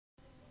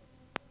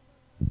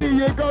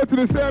You go to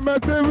the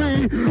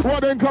cemetery.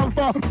 What then come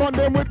for? Fun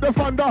them with the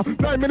thunder.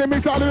 9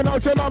 minutes, I'll leave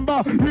out your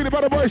number. Really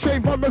better boy,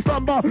 shame from the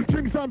slumber.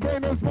 Drink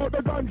champagne and smoke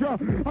the ganja.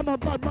 I'm a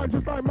bad man,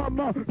 just like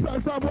mama.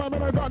 Certain someone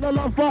and I got no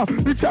love for.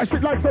 You chat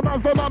shit like some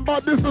man for man,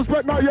 but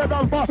disrespect now you're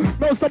done for.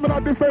 No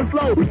stamina, defense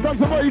low. From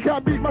somewhere you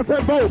can't beat my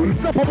tempo.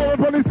 Step up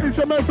on this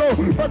instrumental.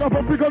 Back up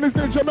and pick on this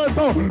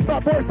instrumental.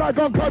 That boy side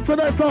gone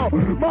continental.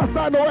 My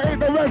side no, it ain't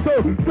the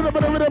rental. Still up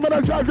in the rhythm and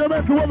I drive you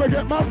mental. When I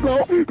get my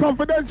flow,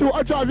 confidential,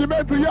 I drive you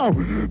mental, yo.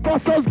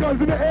 Bust those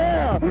guns in the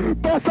air.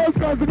 Bust those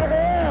guns in the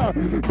air.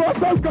 Bust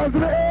those guns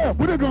in the air.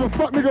 We don't give a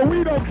fuck, nigga.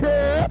 We don't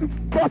care.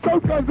 Bust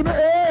those guns in the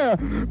air.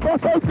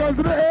 Bust those guns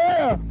in the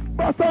air.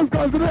 Bust those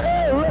guns in the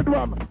air. Red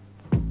one.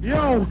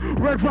 Yo,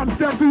 red drum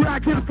step through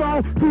acting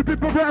foul. Two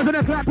people bears and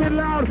they're clapping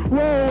loud.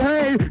 Whoa,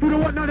 hey, you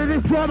don't want none of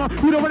this drama.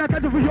 You don't want to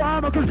catch it for your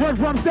armor, cause red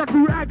drum step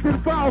through acting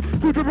foul.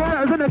 Two people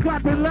bears and they're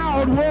clapping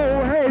loud.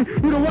 Whoa, hey,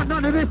 you don't want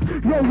none of this.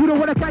 Yo, you don't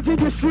want to catch it,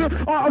 just shit.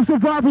 Art of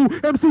survival.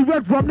 MC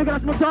red drum, nigga,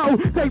 that's my title.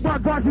 Take my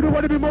advice, you don't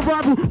want to be more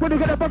rival. When they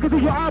get the buckets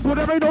of your eyeball,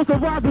 there ain't no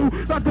survival.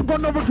 That's the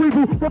gun, no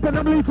retrieval. Weapon,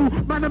 I'm lethal.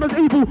 My name is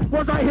evil.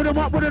 Once I hit him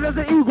up with it as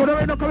an eagle, there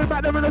ain't no coming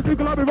back, there ain't no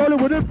sequel. I'll be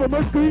rolling with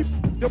infamous creep.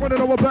 You want to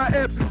know about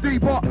FD,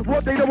 but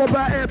what they know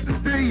about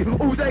FD,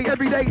 all day,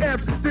 every day,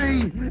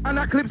 FD, and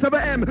that clip's of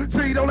an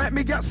MC. Don't let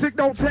me get sick,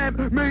 don't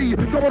tempt me.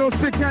 Going on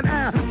sick and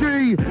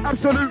aggy,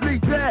 absolutely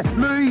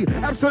deadly,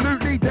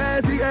 absolutely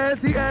dazzy,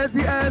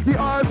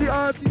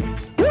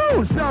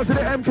 Woo! Sounds of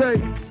the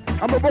MK.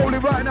 I'm a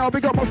rolling right now.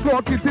 Big up my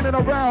slot kids in and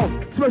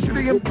around,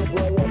 especially in.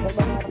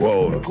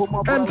 Whoa.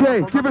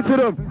 MK, give it to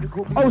them.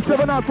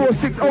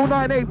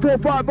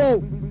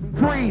 07946098450.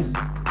 Freeze.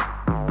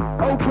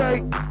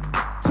 Okay.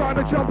 Time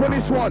to jump on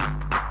this one.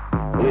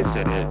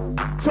 Listen it.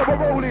 So we're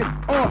rolling.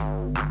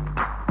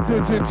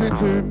 Tin, tin, tin,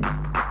 tin.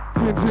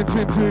 Tin, tin,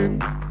 tin, tin.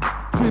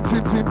 Tin,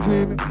 tin, tin,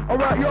 tin.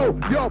 Alright, yo.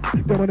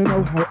 Don't wanna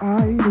know how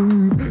I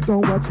move.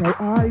 Don't watch how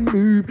I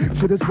move.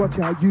 Should just watch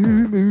how you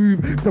move.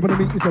 Don't wanna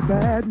meet it's a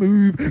bad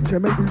move.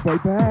 Can make move by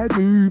bad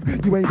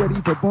move. You ain't ready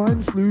for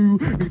bun slew.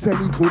 New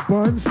technique called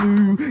bun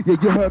slew. Yeah,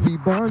 you heard me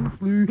bun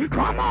slew.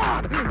 Come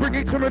on! Bring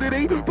it to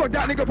military. Fuck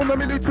that nigga from the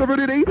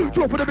military.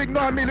 Draw for the big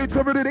 9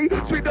 military.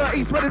 Spit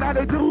dirty, spreading how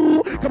they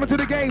do. Coming to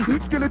the game.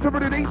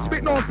 Skeletority.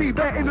 Spit nasty,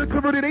 bet in the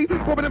turity.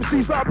 Bobbing them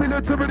C's like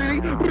military.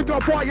 We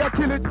got fire,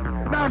 kill it.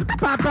 Now,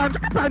 bang,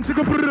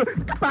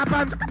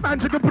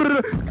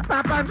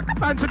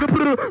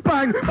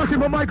 bashing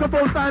my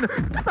microphone stand.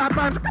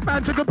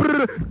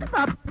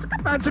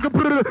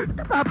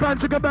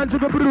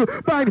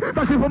 Bang,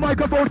 bashing my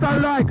microphone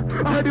stand like. I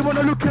already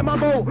wanna look in my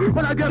boat.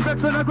 When I get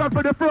vexed and I grab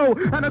for the throw.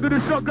 And I do the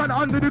shotgun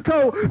under the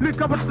coat.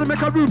 Lick up to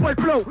make a rude boy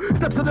flow.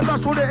 Step to the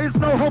bash where there is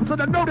no hope. So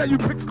I know that you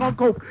pricks can't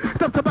cope.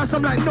 Step to bash,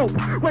 I'm like, nope.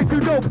 Way too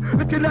dope.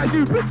 Looking like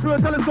you, bitch through a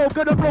telescope.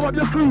 Gonna blow up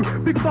your crew.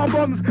 Big sound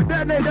bombs.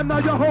 Detonate them, now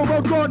your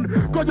hobo gone.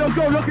 Got your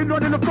girl looking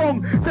on in the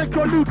phone. Take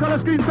your new color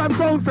screen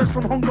Samsung. Fresh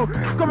from Hong Kong.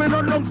 Coming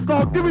on long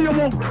star. Give me your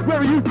wonk. Where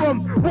are you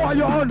from? What are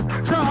you on?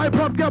 Shout high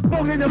pop, get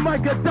bong in your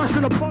mic, get dashed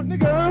in the front,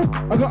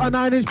 nigga. I got a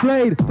 9-inch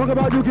blade. Talk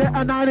about you get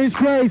a 9-inch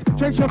graze.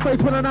 Change your face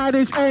with a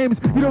 9-inch aims.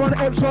 You don't want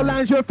extra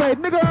lines, you're fade,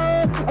 nigga.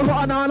 I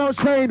got a 9-ounce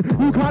chain.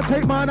 You can't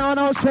take my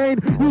 9-ounce chain.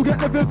 You get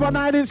the fifth for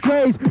 9-inch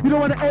graze. You don't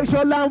want an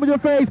extra line with your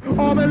face.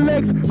 Arm and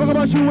legs. Talk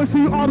about you will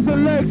see arms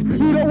and legs.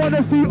 You don't want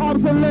to see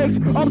arms and legs.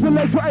 Arms and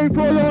legs will aim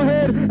for your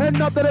head.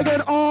 End up that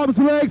again, arms,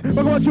 legs.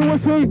 Talk about you will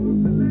see.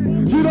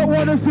 You don't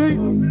want to see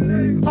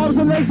arms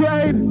and legs will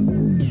aim.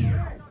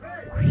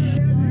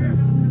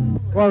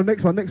 Well,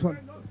 next one.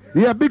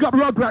 Yeah, big up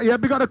Rugrat, yeah,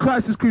 big up the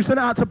Crisis Crew, send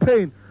it out to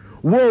Pain.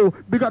 Whoa,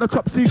 big up the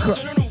Top Secret.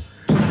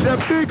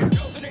 Yeah, big.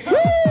 Woo!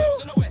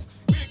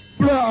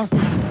 Flirta.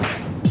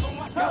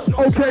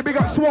 Okay, big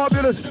up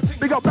Swarmulous,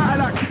 big up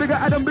Battle Axe, big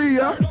up Adam B,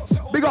 yeah?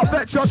 Big up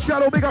Betcha,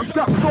 Shadow, big up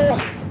Scrap Store,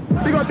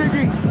 big up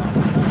Diggy.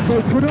 So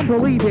couldn't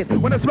believe it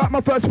when I smacked my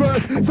first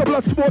verse. Some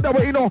blood sport that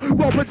were in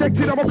well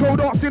protected. I'm a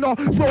cold art sinner.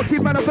 Small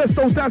kid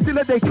manifestos down still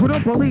a day.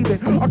 Couldn't believe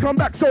it. I come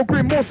back so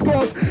grim, more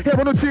scars here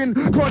on the chin.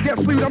 Can't get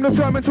sleep. I'm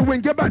determined to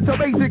win. Get back to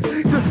basics.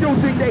 It's a skill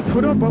thing. They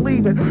couldn't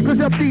believe it. Cause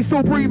FD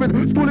still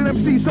breathing. Schooling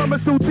MC, some are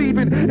still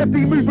teething.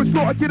 FD movement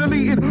started get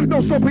deleted.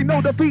 No stopping,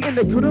 no defeating.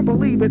 They couldn't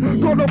believe it.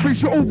 God no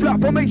fish, you're all flat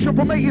formation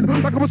from mating.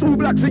 Like I was all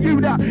blacks and you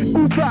that.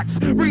 All facts.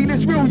 Real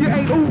is real, you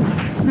ain't all.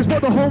 This for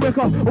the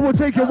homemaker. I will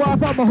take your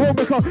wife out my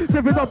homemaker.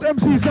 Sipping up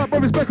MCs like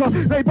Boris Becker.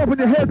 They bumping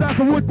your head like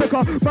a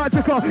woodpecker.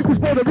 Magicker, this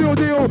for the real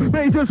deal.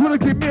 Majors wanna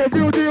give me a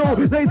real deal.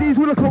 Ladies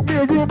wanna cook me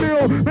a real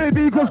meal.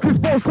 Maybe cause Chris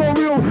Paul's so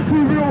real.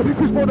 Too real,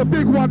 Chris Paul the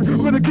big one.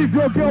 I'm gonna give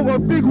your girl a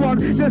big one.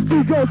 There's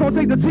 2 girls, I'll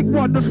take the thick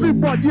one. The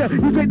slim one, yeah,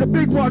 you take the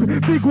big one.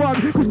 Big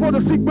one, Chris Paul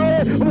the sick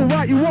man. I'm gonna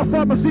write you off,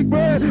 I'm a sick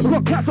man. I've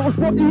got cats that will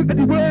spot you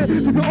anywhere.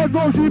 If you're on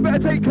road, you better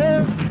take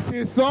care.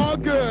 It's all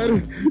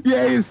good,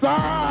 yeah, it's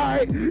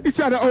alright. He's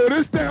trying to hold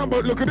us down,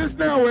 but look at us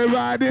now, we're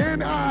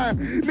riding high.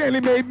 Nearly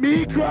made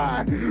me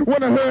cry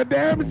when I heard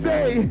them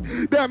say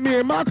that me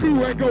and my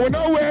crew ain't going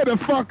nowhere. The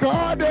fuck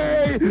are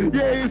they?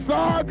 Yeah, it's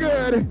all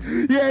good.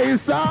 Yeah,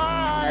 it's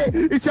alright.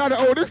 He tried to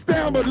hold us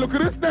down, but look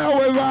at us now.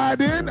 We're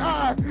riding.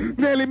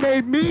 Nearly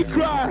made me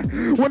cry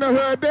when I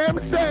heard them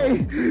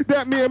say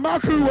that me and my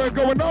crew ain't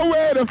going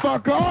nowhere. The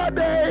fuck are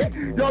they?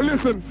 Yo,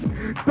 listen.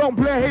 Don't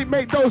play hate,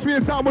 mate. Don't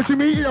spend time what you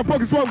mean. Your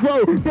pockets won't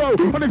grow. Bro,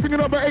 only thinking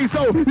of an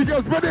ASO. You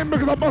girls spread in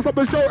because I bust up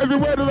the show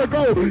everywhere that I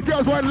go.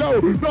 Girls went low.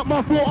 Not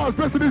my fault. I was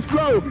pressing this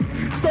flow.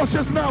 Stop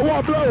just now,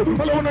 what blow.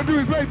 All I wanna do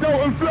is lay down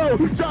and flow.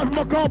 Drive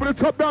my car with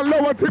the top down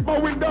low. I tip my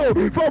window.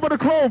 Flow by the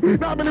chrome.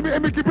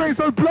 9mm make your brain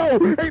so blow.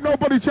 Ain't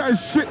nobody chatting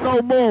shit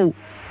no more.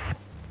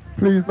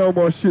 Please, no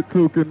more shit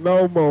talking,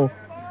 no more.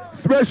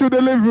 Special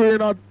delivery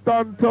and I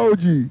done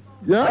told you.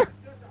 Yeah?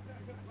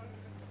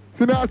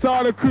 So now it's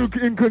all the crew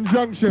in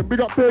conjunction. Big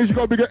up Page, you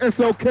got big up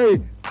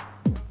SLK.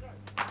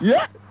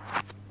 Yeah?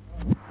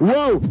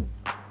 Whoa.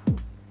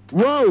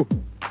 Whoa.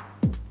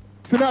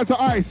 So now it's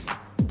Ice.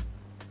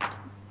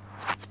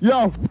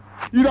 Yo,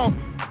 you know,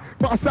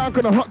 but I sound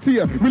kinda hot to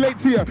you, relate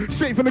to you,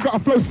 straight from the gutter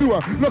flow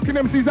sewer, knocking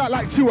MCs out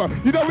like chewer.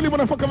 You don't really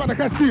wanna fuck about the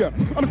cashier.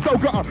 I'm so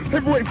gutter,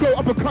 heavyweight flow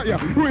uppercut ya.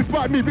 Who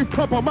inspired me? Big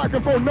pumper,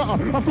 microphone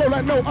nutter. I flow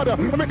like no other.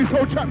 I make this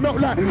whole chat melt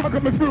like I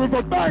coming through with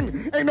a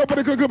bang. Ain't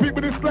nobody gonna compete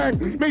with this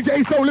slang. Major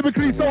A so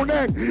lyrically so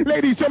nang.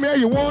 Ladies, show me how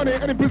you want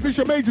it. Any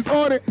position majors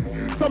on it.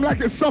 Some like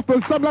it soft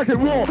and some like it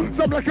raw.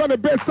 Some like it on the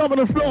bed, some on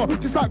the floor.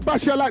 Just like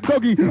Bashy, I like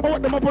doggy. I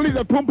want them up on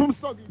that pum pum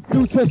soggy.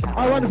 New twist,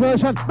 I run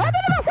version.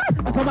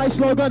 That's my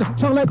slogan.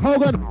 Chung like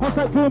Hogan,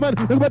 hashtag Foreman.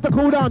 Look about the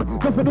cool down.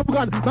 Go for no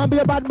gun. Man be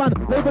a bad man.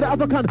 Label the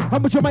other can.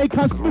 I'm a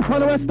Jamaican. Smith on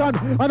the Western.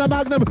 And a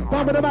Magnum.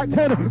 Down with the back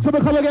 10. So we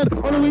come again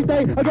on a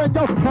weekday. Again,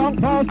 yo. Kong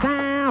falls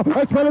down.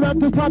 It's relevant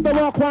this time to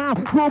walk wow.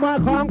 Through my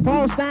Kong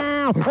falls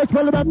down. It's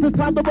relevant this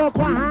time to walk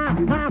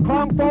wow.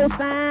 Kong falls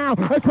down.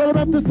 It's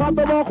relevant this time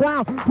to walk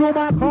wow. Through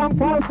my Kong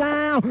falls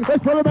down.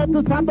 It's relevant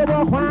this time to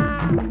walk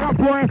wow. Now,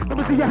 boy, let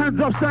me see your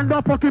hands up. Stand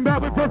up. Fucking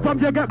back with foot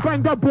pump. You get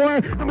banged up,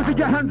 boy. Let me see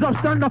your hands up.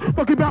 Stand up.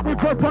 Fucking back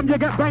with foot pump. You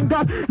get banged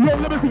up. Yo,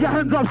 let me see your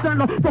hands up.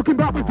 Stand up. Fucking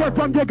back with foot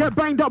pump. You get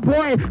banged up,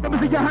 boy. Let me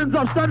see your hands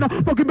up. Stand up.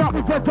 Fucking back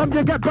with foot pump.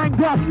 You get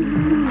banged up.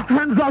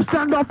 Hands up.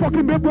 Stand up.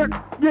 Fucking big work.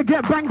 You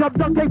get banged up.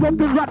 Don't take up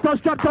the wrapped up.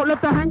 Strapped up.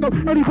 Left the hang up.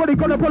 Anybody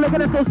gonna pull it?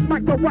 Get it so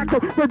smacked up. Whacked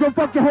up. Where don't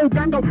fuck your whole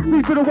gang up.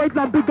 Reach for the weight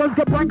line. Big guns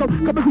get banged up.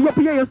 Come and see your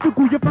PA and still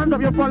cool your fans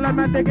up. Your front line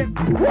man. They get.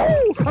 Woo!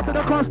 I said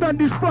I can't stand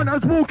these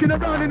fronters walking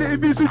around in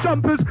interviews with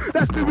jumpers.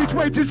 That's the which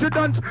way you should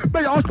dance.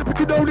 Better ask the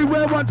pick only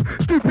wear once.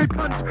 Stupid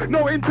cunts.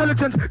 No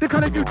intelligence. The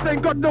kind of youths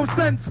ain't got no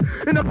sense.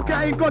 In a pocket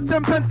ain't got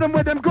 10 pence. Then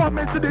wear them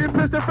garments to the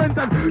impress their friends.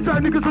 And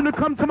certain niggas wanna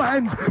come to my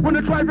ends.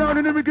 Wanna drive round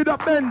in the rigged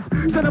up Benz.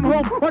 Send them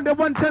home on their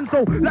 110s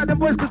though. Like them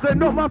boys cause they're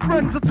not my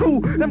friends at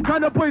all. Them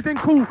kind of boys ain't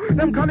cool.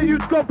 Them kind of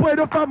youths got boyed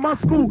off at my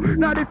school.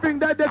 Now they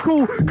think that they're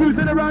cool.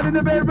 Cruising around in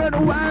the bare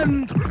rental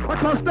and I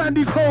can't stand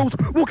these hoes.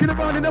 Walking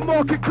around in the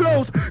market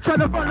clothes. Trying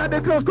to front like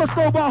their clothes got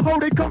stole by a hole.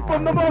 They come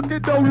from the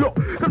market though. Look,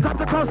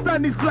 sometimes I can't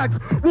stand these flags.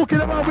 Walking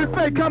around with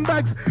fake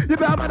handbags. You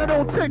better man I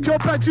don't take your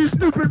bags. You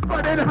stupid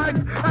front-end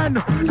hags.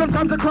 And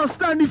sometimes I can't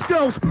stand these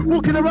girls.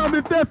 Walking around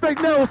with their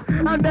fake nails.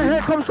 And their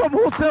hair comes from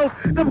hostels.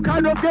 Them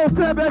kind of girls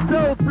tear their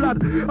tails,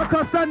 blood. I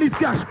can't stand these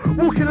gash.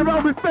 Walking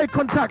around with fake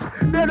contacts.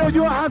 They know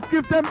your ass,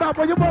 give them back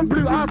when you want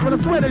blue ass. But I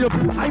swear that you're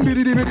blue.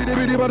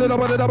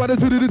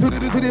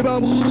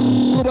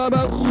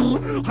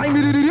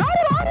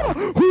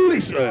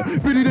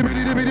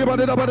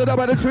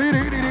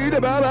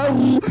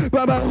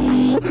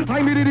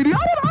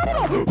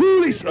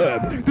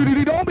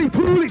 Don't be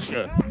foolish.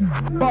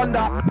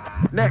 Banda.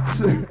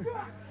 Next.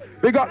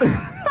 Big up.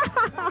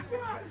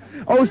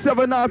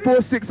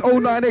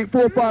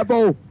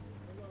 07946098450.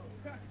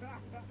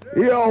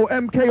 Yo,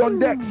 MK on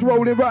decks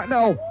rolling right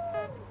now.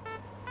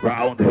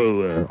 Round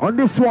here. On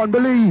this one,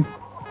 believe.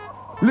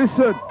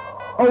 Listen.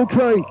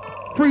 Okay.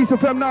 Freeze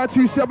FM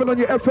 927 on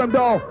your FM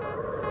dial.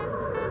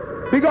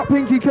 Big up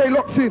Pinky K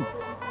locked in.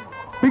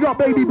 Big up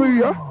Baby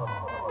Booyah.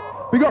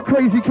 Big up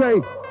Crazy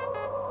K.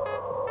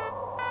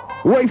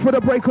 Wait for the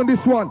break on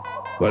this one.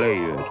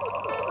 Believe.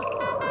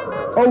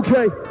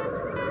 Okay.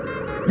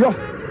 Yo.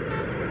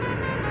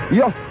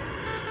 Yo.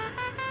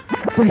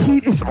 The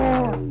heat is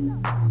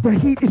on. The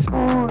heat is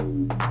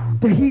on.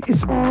 The heat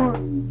is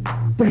on.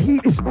 The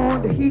heat is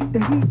on. The heat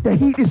is on. The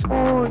heat is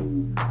on.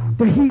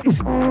 The heat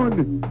is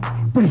on.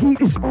 The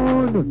heat is on.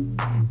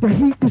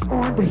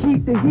 The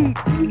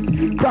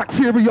heat.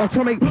 Bacteria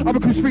to make other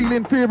kids feel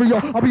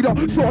inferior. I'll be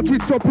the smart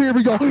kid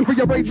superior.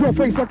 Rearrange your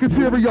face like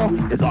interior.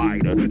 Design.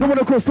 Don't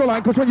wanna cross the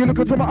line, cause when you look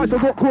into my eyes,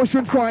 I've got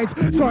caution signs.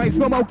 Signs,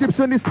 no Mel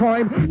Gibson this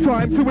time.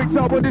 Time to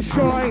excel with this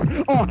shine.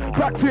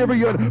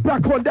 Bacterian.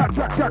 Back on that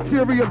track,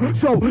 Bacterian.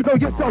 So, know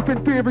yourself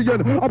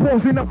inferior. I'm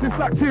posing up since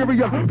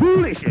Bacterian.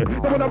 Foolish.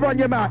 Don't wanna run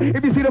your mouth.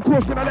 If you see the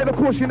caution, I let the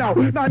caution out.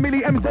 9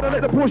 milli M's, then I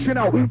let the portion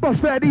out. Bus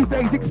fare these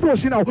days,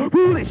 extortion out.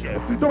 Foolish.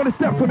 Don't wanna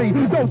step to me.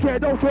 Don't care,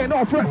 no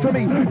threat to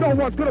me. No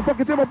one's gonna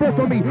fucking take my breath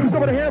from me. Don't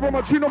wanna hear on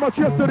my chin on my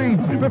chest to me.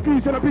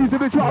 Refuse and abuse if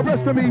they try to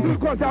rest of me.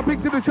 Cross out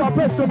pigs if they try to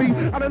pest on me.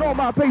 And then all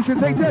my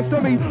patients ain't test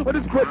on me. Or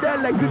just put their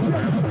legs in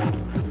check.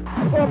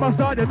 Or my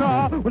style, you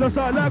know. When I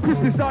start like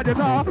crispy style, you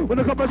know. When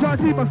I come and try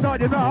to see my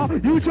style, you know.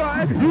 You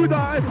try, you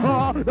die,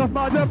 that's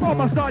my left on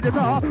my style, you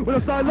know. When I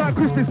start like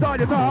crispy style,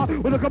 you know.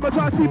 When I come and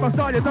try to see my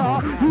style, you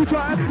know. You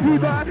try, you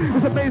die,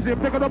 it's amazing.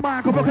 Pick up the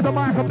mic, I'm looking at the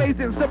mic,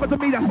 amazing. Step to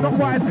me, that's not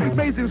wise.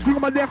 Amazing, swing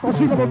on my left, I'll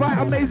swing on my right,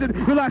 amazing.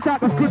 You like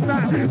that, that's good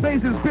night.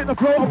 Amazing, spit the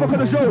flow, I'm looking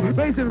at the show.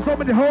 Amazing, so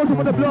many holes, I'm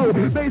gonna blow.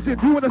 Amazing,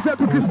 you wanna set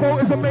to this flow,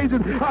 it's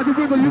amazing. How you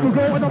wiggle, you can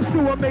go, and I'm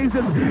still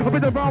amazing. I've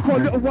been around for a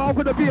little while,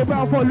 gonna be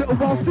around for a little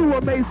while, still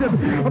amazing.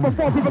 I'm a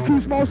fuck with a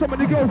Q small, so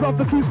many girls love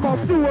the Q small,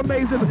 still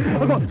amazing.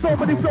 I got so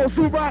many flows,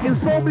 still writing,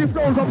 so many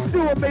flows, I'm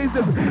still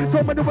amazing.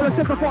 So many wanna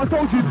test, I thought I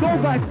told you, no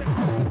guys.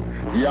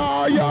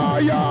 Yeah, yeah,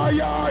 yeah,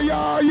 yeah,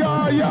 yeah,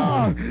 yeah,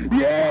 yeah.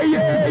 Yeah,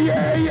 yeah,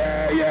 yeah,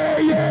 yeah, yeah,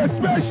 yeah.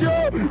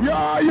 Special.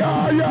 Yeah,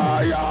 yeah,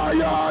 yeah, yeah,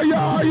 yeah,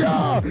 yeah,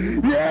 yeah.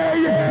 Yeah,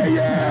 yeah,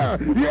 yeah,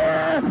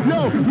 yeah.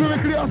 Yo,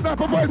 lyrically I snap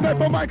a voice like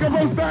a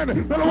microphone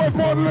stand. Not away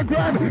for the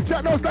grand.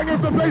 Chat no stand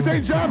if the place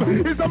ain't jam.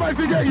 It's the mic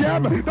to get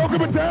yam. Don't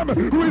give a damn.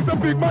 Who is the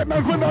big mic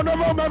man for none of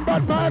them man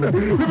bad man?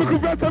 Lyrical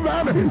better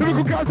man.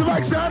 Lyrical counter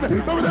action.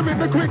 None of them in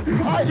the quick.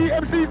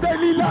 IEMC's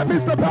daily like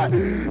Mr. Pat.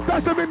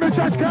 Dash them in the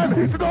trash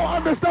can. So don't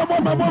understand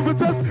what my mother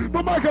does.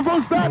 My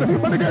microphone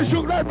stand. When I get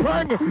shook like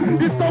prang.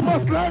 It's not my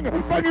slang.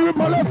 Bang you with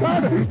my left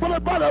hand.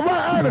 Followed by the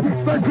right hand.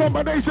 Same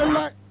combination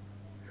like.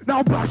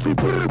 Now Bashy, so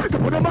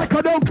put the mic,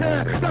 I don't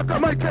care. Grab the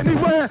mic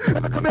anywhere.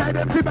 And I come here and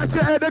empty my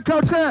shit head and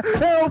couch chair.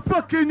 Hell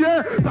fucking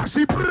yeah.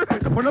 Bashy,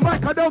 so put the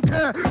mic, I don't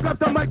care. Grab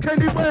the mic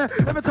anywhere.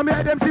 Every time I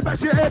head empty my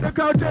shit head and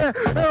couch chair.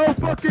 Hell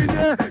fucking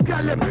yeah.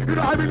 Gallum, you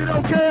know I really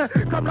don't care.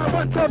 Come now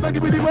one time, bang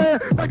it with the way.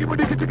 Bang it with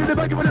the kitchen,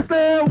 bang it with the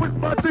stair. With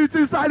my two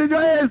side in your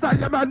hair. It's like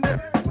your man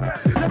there.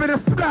 Let me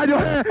just slide your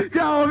hair.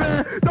 Get over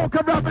there. Don't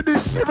come rapping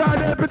this shit right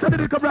there. Pretend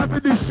they come rapping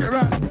this shit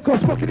right.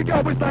 Cause fucking the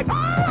girl is like,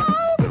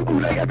 oh,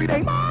 like every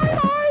day, my.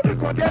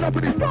 Can't get up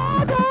in this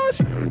garbage.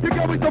 The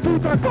girl is the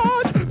full-time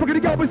starch. Fucking the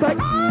girl is like,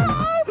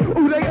 oh,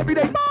 ooh, they every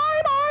day, my.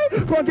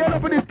 Can't get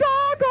up in this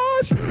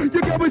garbage.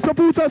 The girl is the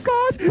full-time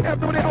starch.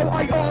 After with the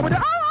O-I-R with the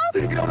O.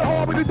 You know the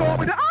R with the door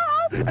with the O.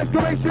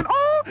 Exclamation,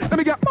 oh. Let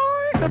me get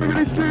mine. Let me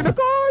release tune the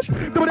gosh.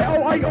 Then with the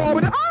O-I-R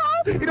with the O.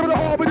 You know the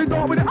R with the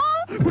door with the O.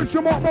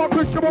 Question mark,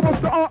 question mark, what's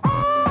the R? Oh,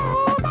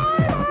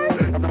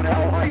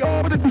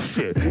 with this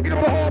shit. You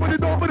know the with the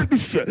dog with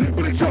this shit.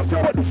 With the shots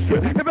out with this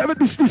shit. Never ever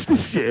this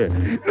shit.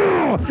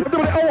 No, I'm doing the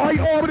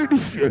with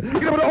this shit.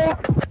 You know the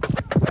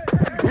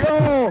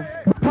Yo,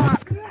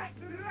 pack.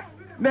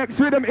 Next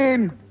rhythm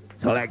in.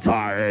 Select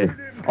high.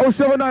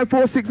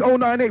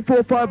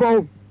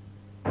 07946098450.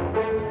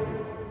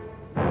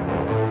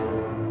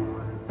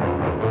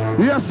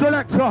 Yes,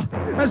 selector.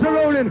 As a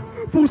rolling,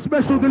 full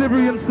special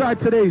delivery inside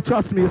today.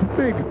 Trust me, it's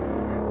big.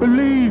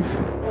 Believe.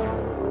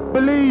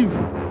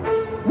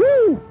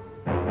 Woo!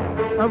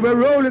 And we're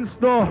rolling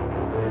store.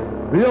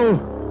 Yo,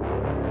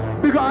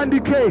 big up Andy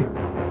K.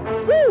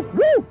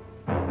 Woo!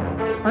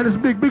 And it's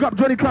big up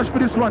Johnny Cash for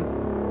this one.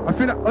 I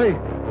feel like, hey.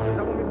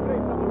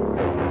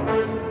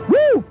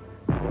 Woo!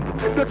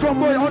 The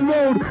trombone on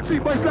road. See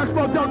my slash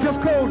bug down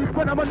just cold.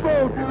 When I'm on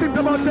road, things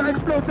about to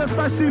explode. Just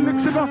Bashy, lick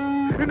sugar.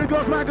 In the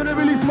girls' man gonna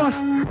release my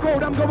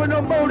code. I'm going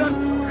on bold.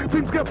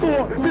 Things get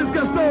bored, things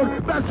get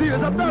slowed. Bashy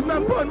is a bad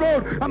man put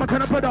road. I'm a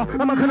kind of brother,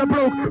 I'm a kind of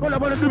broke. All I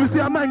wanna do is see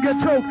a man get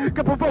choked.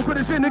 Get provoked with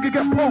the shit, nigga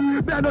get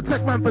poked. Man, no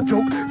tech man for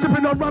joke.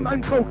 Sipping on rum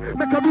and coke.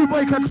 Make a rude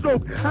boy can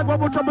stroke. Have one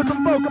more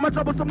troublesome folk, I'm a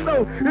troublesome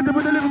no. Hit it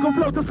with a lyrical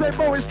flow to say,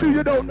 oh, it's true,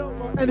 you don't know.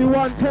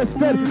 Anyone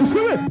tested?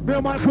 Screw it! Me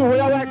and my crew, we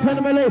all work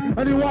 10 Malay.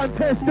 Anyone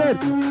tested?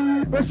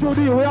 West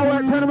Jordy, we all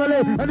work 10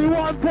 Malay.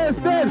 Anyone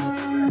tested?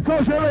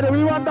 Social ready,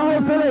 we want the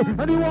whole LA.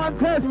 Anyone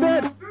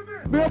tested?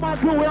 Me and my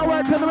crew, we all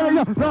work 10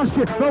 Malay. Last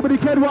shit, nobody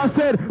cared what I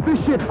said. This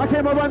shit, I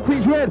came around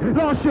teach red.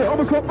 Last shit,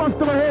 almost got bust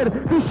to my head.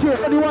 This shit,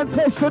 anyone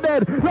test you're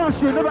dead. Last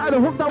shit, never had a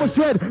hook that was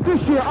dread.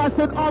 This shit, I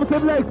said arms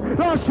and legs.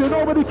 Last shit,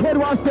 nobody cared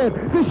what I said.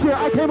 This shit,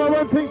 I came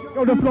around teach.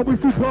 Yo, the flow is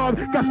superb.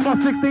 Gas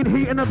mask 16,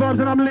 heat in the verbs,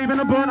 and I'm leaving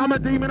the burn. I'm a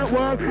demon at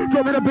work.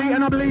 Drop me the beat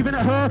and I'm leaving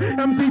at her.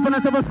 MC for the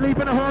never sleep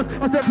in a hearse.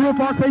 I step real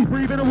fast, pace,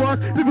 breathing the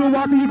worst. Live real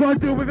wild, so you gotta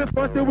deal with it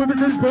first. Deal with it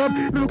since birth.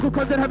 Lyrical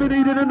content, have you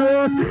needed a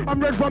nurse?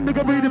 I'm red from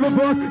nigga reading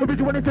reverse.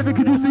 Original 27,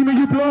 could you see me,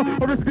 you blur?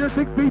 Or a spear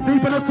 6 feet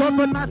deep in a truck,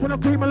 but nice when I'm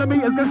 3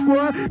 millimeters, get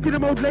squirt. Get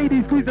them old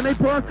ladies squeezing they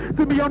purse.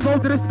 See me on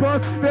road to this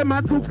first. Their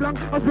man talks long,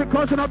 I spit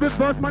curse and I rip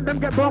verse. Man, them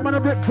get burnt, man, I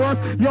rip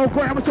first. Yo,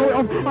 great, I'ma show it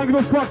off. I don't give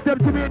a fuck, step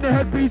to me in the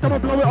headpiece, I'ma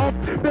blow it off.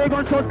 Big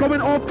on shots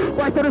going off.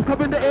 White stutters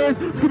covering the ears.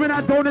 Screaming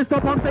out, don't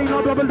stop. I'm saying,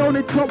 no, double,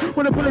 don't chop.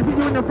 When the bullets hit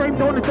you in the frame,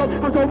 don't chop.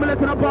 I'm so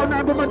militant, I'm proud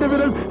now, but my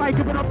dividends. I ain't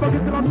giving up, fucking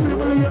still, I'm still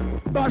million.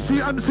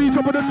 Bashy, MC,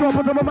 top of the top,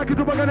 on top of my kid,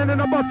 drop again, and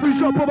then I bust free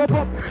shot,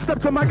 pop.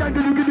 Step to my gang,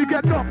 then you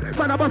get knocked.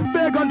 Man, I bust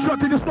big on shot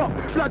till you stop.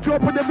 Flat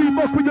drop with the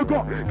Reebok when you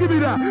got. Give me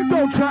that,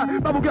 don't chat.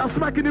 Man will get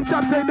smacking him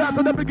chat, say that,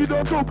 so never you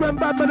don't talk when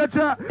bad man a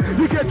chat.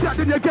 You get chat,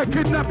 then you get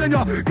kidnapped, then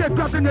you get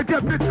grabbed, then you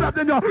get bitch slapped,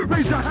 then you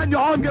raise your hand,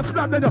 your arm get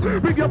slapped, then you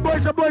bring your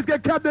boys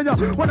get capped, then you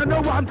wanna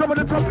know what I'm top of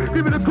the top.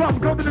 Give me the cross,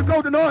 go to the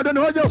golden hard and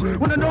hard, yo.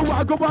 Wanna know what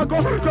I go,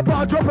 drop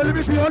out, drop a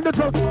lyric beyond the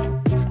top.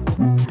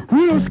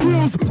 real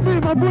skills. Me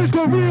and my boys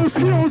got real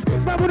skills.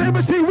 Man with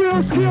MC,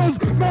 real skills.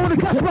 Man with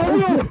the catch my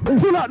wheel.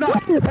 Pull up now.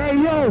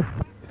 Hey yo,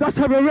 that's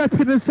how we're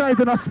repping inside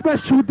and our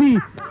special D.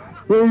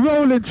 We're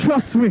rolling,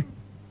 trust me.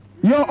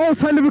 Yo,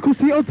 outside lyrical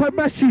C, outside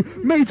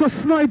Bashy, major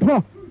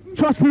sniper.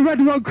 Trust me,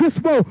 ready on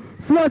Crispo.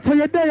 Flirta,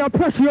 you're there,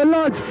 pressure, you're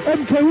large.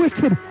 MK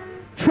Wicked,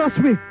 trust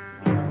me.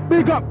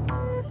 Big up,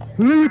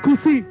 lyrical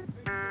C.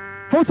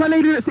 Hotel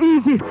lady, it's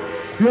easy.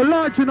 You're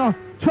large enough,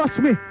 trust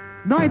me.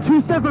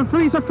 927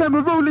 Freeze FM,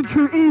 we're rolling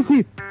through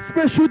easy.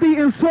 Special D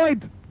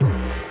inside.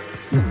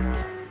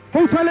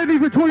 Hotel lady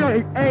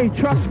Victoria, hey,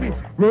 trust me.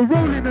 We're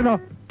rolling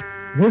enough.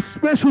 With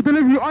special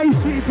delivery,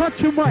 icy,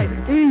 touching white,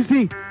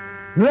 easy.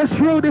 Let's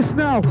roll this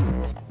now.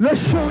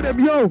 Let's show them,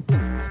 yo.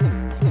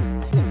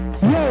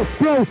 Yo,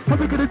 bro, how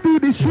we gonna do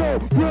this, yo?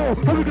 Bro,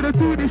 how we gonna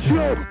do this,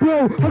 yo?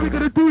 Bro, how we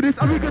gonna do this?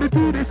 Are we gonna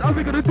do this? Are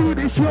we gonna do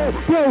this, yo?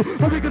 Bro,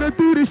 how we gonna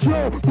do this,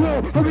 yo?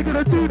 Bro, how we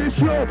gonna do this,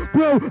 yo?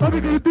 Bro, how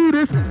we gonna do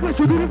this?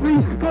 Special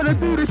delivery, gonna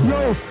do this,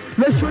 yo.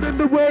 Let's show them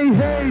the way,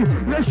 hey.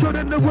 Let's show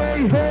them the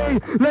way, hey.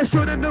 Let's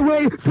show them the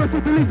way. Special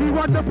delivery,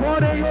 want the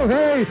party, yo,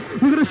 hey.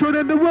 We're gonna show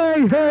them the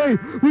way, hey.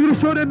 We're gonna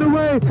show them the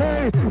way,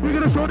 hey. We're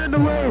gonna show them the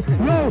way,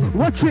 yo.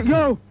 Watch it,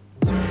 yo.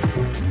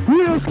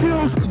 Real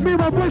skills, me and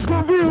my boys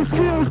got real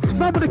skills.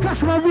 Man with the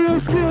cash, my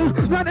real skills.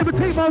 Man never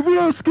take my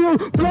real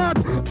skills.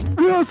 Blood,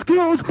 real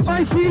skills.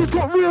 IC's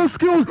got real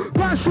skills.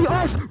 Bashy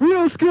us,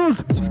 real skills.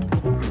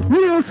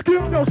 Real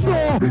skills, no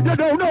store. You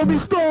don't know me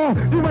store.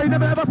 You ain't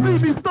never ever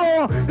see me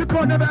store. You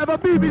can't never ever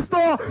be me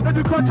store. And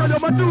you can't tell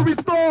my jewelry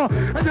store.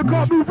 And you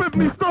can't move with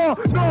me store.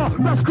 No,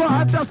 that's can't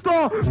have that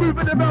store.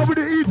 Moving them out with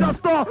the ease that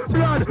store.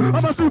 Blood, I'm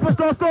a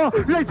superstar store.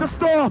 Later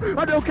store.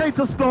 I don't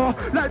cater store.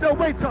 Like no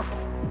waiter.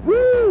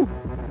 Woo!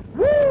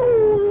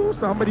 Woo!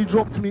 Somebody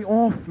dropped me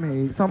off,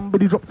 mate.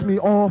 Somebody dropped me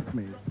off,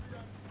 mate.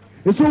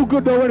 It's all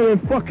good though anyway,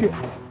 fuck it.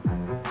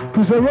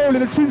 Cause they're rolling,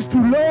 the tune's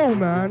too low,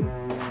 man.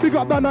 Big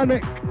up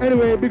Dynamic.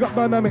 Anyway, big up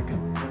Dynamic.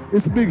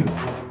 It's big.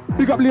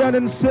 Big up Leanne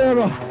and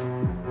Sarah.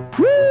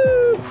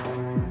 Woo!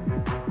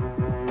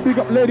 Big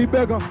up Lady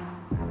Beggar.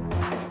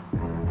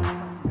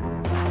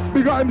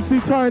 Big up MC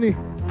Tiny.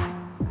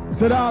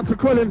 Send out to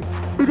Colin.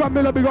 Big up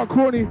Miller, big up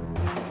Courtney.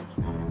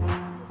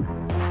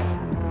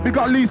 Big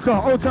up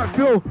Lisa, old tight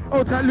Phil,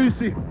 old tight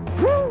Lucy.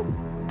 Woo!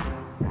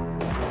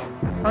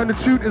 And the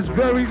tune is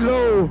very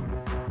low.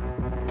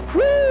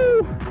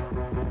 Woo!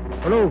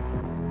 Hello.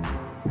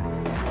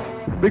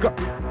 Big up.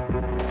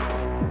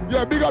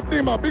 Yeah, big up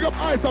Dima, big up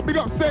Isa, big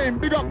up Same,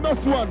 big up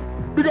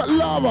Nuswan, big up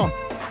Lava.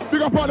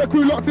 Big up all the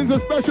crew locked into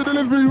special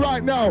delivery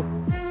right now.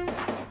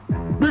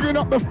 Bigging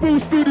up the full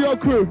studio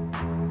crew.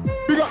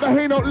 Big up the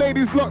Haynote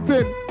ladies locked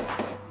in.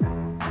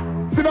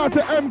 Send out to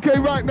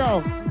MK right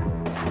now.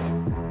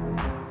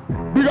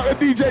 We got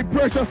the DJ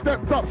Pressure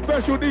stepped up,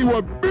 Special D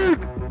was big.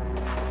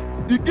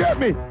 You get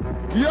me?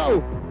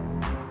 Yo,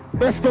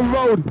 best on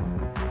road.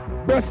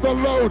 Best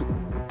on road.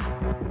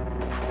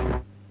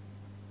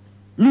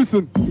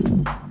 Listen.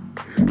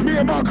 Me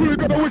and my crew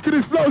got the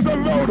wickedest flows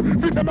on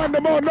road. Think the man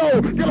them all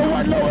know. Get a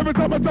white low every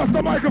time I touch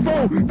the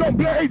microphone. Don't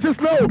play,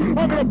 just know I'm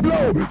gonna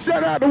blow.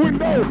 Shout out the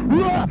window.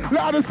 Rah!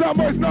 Let the sound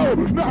boys know.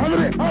 Not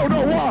having it, I don't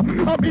know why.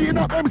 I'm eating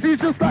up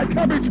MCs just like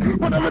cabbage.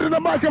 When I'm in the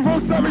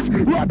microphone savage.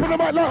 Rapping the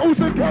mic like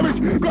Olsen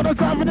cabbage. Got the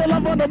time for the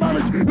love on the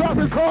marriage. Life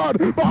is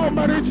hard, but I'll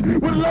manage.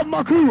 With the love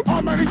my crew,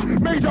 I'll manage.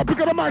 Major, pick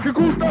up the mic and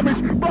cause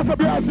damage. Bust up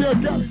your ass here,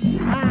 galley.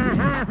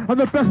 I'm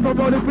the best on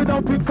road. If we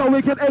don't think so,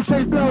 we can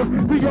exchange blows.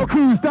 Bring your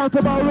crews down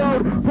to my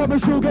road.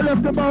 Promise you'll get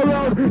left in my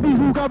road.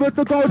 Evil guy with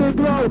the golden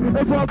glow.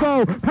 If I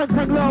go,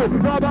 hang low.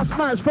 Rather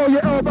smash, throw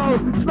your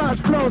elbows.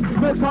 Smash close,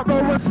 mix up low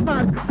and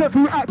smash. Step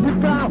through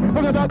active now.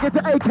 When I don't get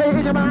to AK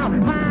in your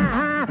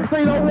mouth.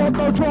 They don't want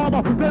no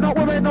drama. They're not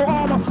wearing no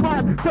armor.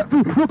 Smash, step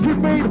through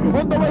looking mean.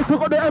 On the way to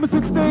got the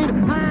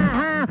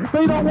M16.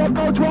 They don't want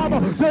no drama.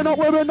 They're not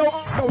wearing no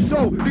armor.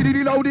 So, low, lay,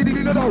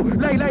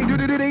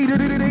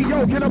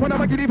 yo, kill up when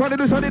I'm getting part of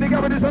the sun. They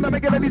got this on the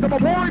make it at least I'm a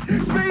point.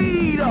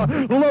 Speed,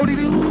 low,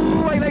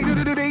 lay,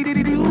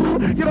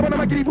 get up on the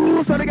mic,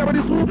 so they got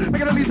this fool,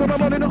 make it at least I'm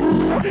on in the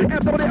room.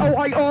 And some of the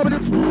OIR with the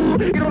school,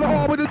 get on the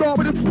R with the door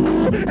with the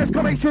school,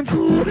 exclamation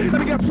true, let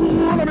me get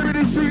true, let me read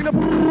this street in the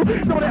pool.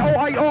 Some of the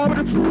OIR with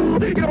the school,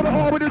 get on the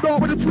R with the door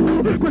with the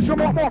school, question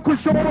mark,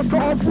 question mark,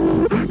 star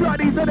school,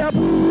 bloodies and that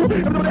pool.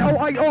 And some of the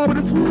OIR with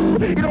the school,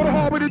 get on the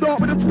R with the door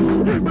with the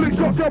school, really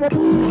shots out my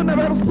pool,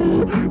 never have a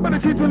school, but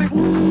it's into the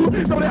pool.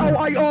 Some of the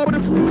OIR with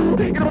the school,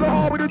 get on the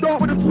R with the door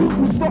with the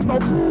school, stop no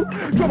fool,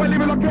 drop my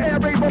living like an air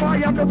raid, but I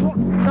am the top.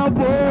 Now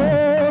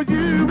boy,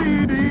 you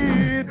mean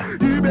it.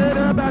 You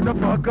better back the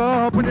fuck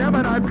up whenever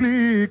I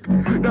click.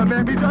 Now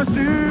let me just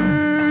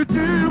shoot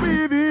you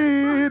with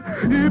it.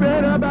 You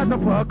better back the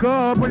fuck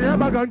up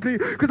whenever I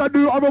click. Cause I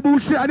do horrible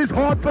shit and it's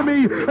hard for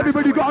me.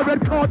 Everybody got a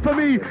red card for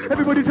me.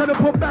 Everybody trying to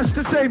put Bash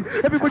to shame.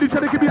 Everybody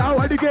trying to get me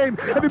out of the game.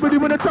 Everybody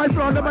wanna try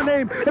slander my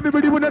name.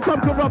 Everybody wanna come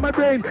to run my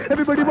brain.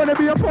 Everybody wanna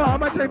be a part of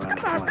my change.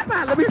 Come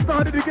on, let me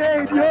start the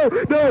game. Yo,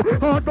 no,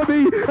 hard for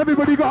me.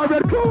 Everybody got a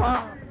red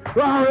card.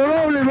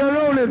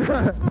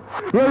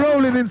 We're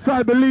rolling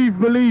inside, believe.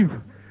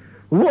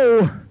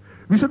 Whoa,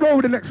 We should roll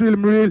with the next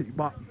rhythm, really,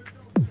 but...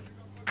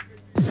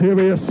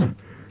 Serious.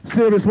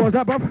 Serious, what was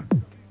that, bruv?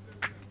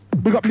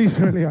 Big up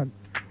Lisa and Leon.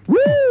 Woo!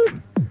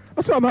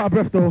 That's why I'm out of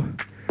breath, though.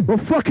 Well,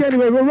 fuck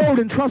anyway, we're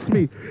rolling, trust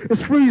me.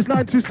 It's Freeze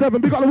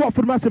 927. Big up the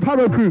Watford Massive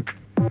Harrow crew.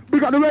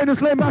 Big up the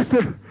Raiders Lane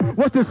Massive.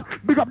 What's this?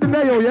 Big up the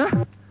Nail,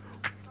 yeah?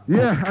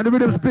 Yeah, and the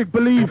rhythm's big.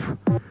 Believe.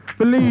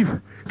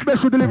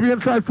 Special delivery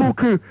inside full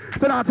crew.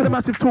 Send out to the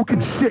Massive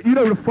talking shit. You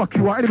know who the fuck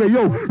you are. Anyway,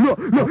 yo, look.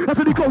 That's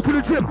when he goes to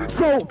the gym.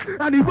 So,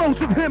 and he rolls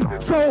with him.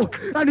 So,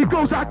 and he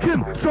goes like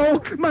him.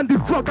 So, man,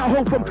 did fuck that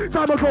hoe from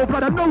time ago,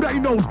 blood. I know that he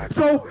knows.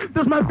 So,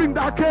 does man think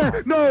that I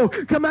care? No.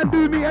 Can man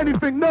do me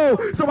anything? No.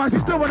 So, why is he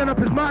still running up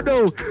his mat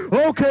though?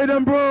 Okay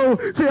then, bro.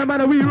 See a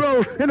man, we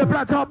roll in the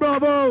black top,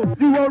 Bravo.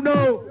 You won't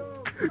know.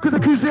 Cause the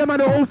cruise man,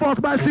 the old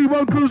fast Bashy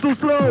won't cruise so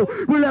slow.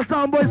 We let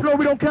sound boys know,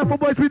 we don't care for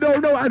boys we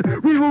don't know,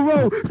 and we will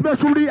roll.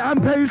 Specialty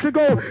and pay should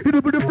go. Hit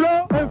it with the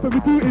flow. Everything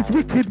we do is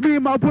wicked. Me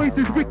and my boys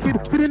is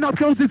wicked. Filling up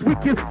girls is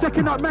wicked.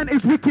 Checking out man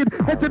is wicked.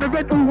 Head to the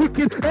rental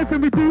wicked.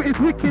 Everything we do is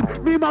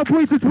wicked. Me and my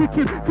boys is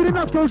wicked. Filling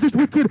up girls is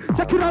wicked.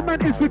 Checking out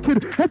man is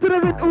wicked. Head to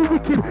the rental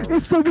wicked.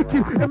 It's so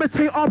wicked.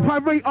 Imitate our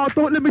pirate art.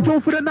 Don't let me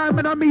joke for the 9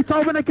 when I meet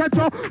her when I catch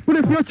her. But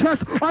if your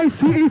chest,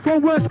 ICE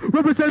from West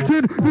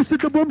representing. This is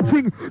the boom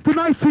thing.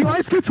 Tonight see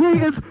ice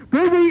Ratings,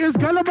 variants,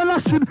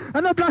 Galamalashing,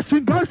 and a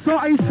blushing, girl, so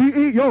I see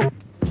it, yo.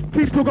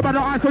 Keep talking about the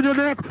ice on your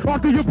neck.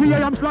 After your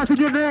PA, I'm slashing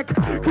your neck.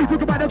 Keep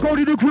talking about the gold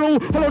in the grill.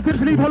 Hollow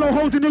tips leave hollow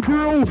holes in the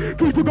grill. Keep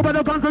talking about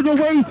the guns on your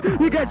waist.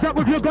 You get jacked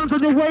with your guns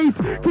on your waist.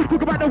 Keep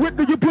talking about the whip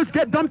that you push.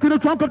 Get dumped in the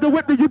trunk of the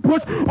whip that you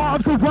push.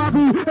 Art of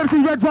survival.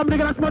 MC Red Drum, nigga,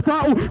 that's my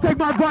title. Take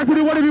my advice, you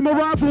don't want to be my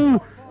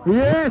rival.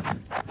 Yes.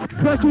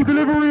 Special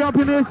delivery up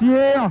in this,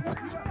 yeah.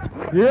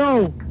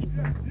 Yo.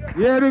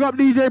 Yeah, big up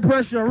DJ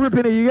Pressure,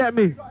 ripping it, you get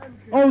me?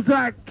 Old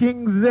tight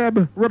King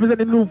Zeb,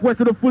 representing the northwest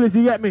of the fullest,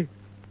 you get me?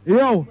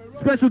 Yo,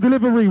 special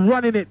delivery,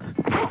 running it.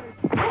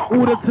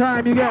 All the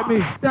time, you get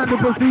me? Standard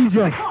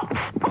procedure.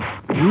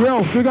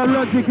 Yo, big up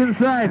logic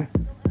inside.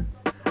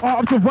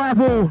 Art of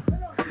survival.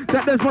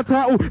 That's my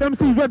title.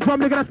 MC Red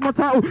Drum, nigga, that's my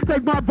title.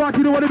 Take my advice,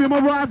 you don't want to be my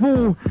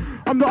rival.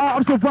 I'm the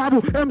art of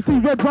survival. MC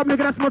Red Drum, nigga,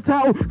 that's my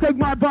title. Take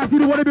my advice, you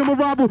don't want to be my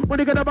rival. When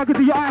they get up back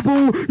into your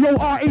eyeball. Yo,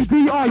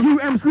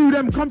 R-A-D-R-U-M, slew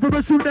them. Come from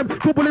and shoot them.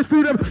 Couple and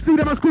screw them. See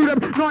them and screw them.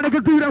 Nah,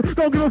 nigga, do them.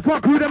 Don't give a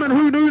fuck who them and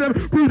who knew them.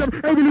 Prove them.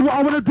 Ain't really what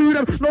I want to do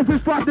them. No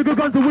fist fight, nigga,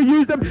 guns that we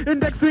use them.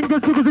 Index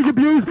fingers, triggers that you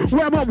abuse.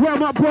 Wear them up,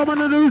 bro, I'm on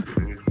the news.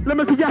 Let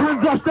me see your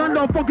hands up, stand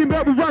up. Fucking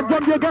bet with Red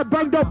Drum, you get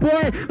banged up,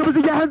 boy. Let me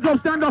see your hands up,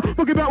 stand up.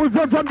 Fucking bet with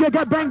Red Drum, you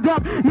get banged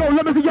up. Yo,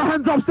 let me see your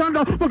hands up, stand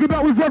up. Fucking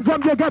bet with Red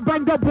Drum, you get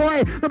banged up,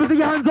 boy. Let me see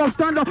your hands up,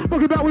 stand up.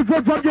 Fucking bet with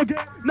Red Drum, you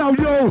get... Now,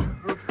 yo,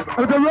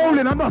 as they're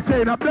rolling, I'm not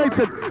saying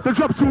updated. The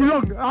drop's too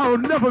long. I'll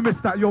never miss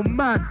that, yo,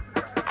 man.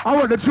 I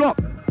want the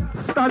drop.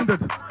 Standard.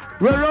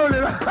 We're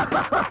rolling.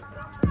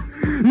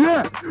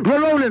 Yeah, we're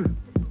rolling.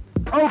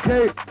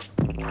 Okay.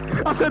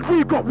 I said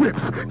we got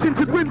whips,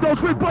 tinted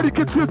windows with body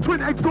kits with twin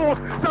exhaust,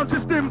 sound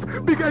systems,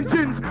 big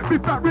engines,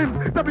 big fat rims,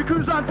 that we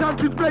cruise on town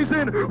tunes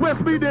blazing, we're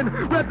speeding,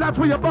 red lights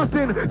where you're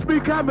busting,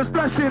 speed cameras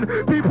flashing,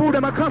 people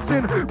them are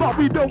cussing, but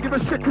we don't give a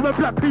shit to the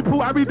black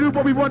people, and we do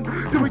what we want,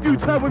 do a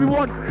U-turn when we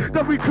want,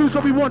 then we cruise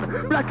what we want,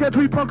 blackheads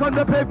we punk on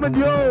the pavement,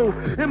 yo,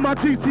 in my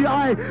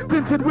GTI,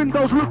 tinted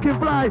windows looking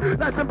fly,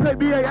 license plate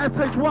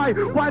B-A-S-H-Y,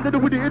 wind in the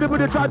with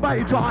the drive-by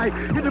each eye,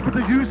 hit it with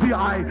the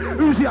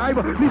Uzi,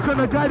 but listen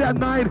to guide at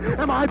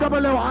 9,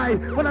 M-I-double-L-I.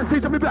 When I say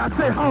something, I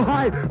say how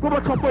high.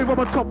 Rubber top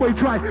boy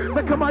dry.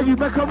 Make a man you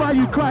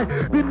cry.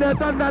 Been there,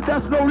 done that,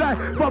 that's no lie.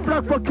 But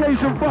black for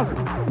Cajun fuck.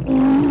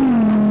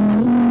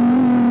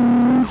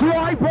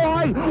 Dry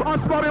boy. I'm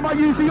spotting my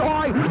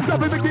UCI.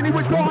 Something beginning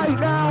with dry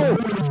now.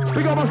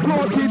 We got my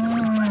floor kids.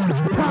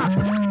 Pap.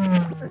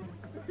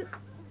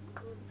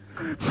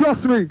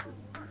 Trust me.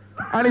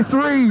 And it's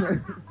real.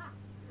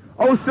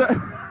 Oh, sir.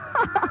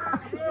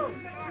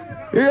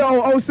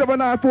 Yo,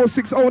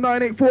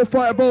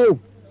 07946098450.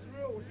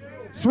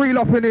 Sreel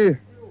up in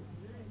here.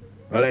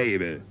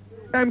 Baby.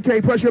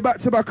 MK Pressure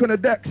back to back on the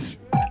decks.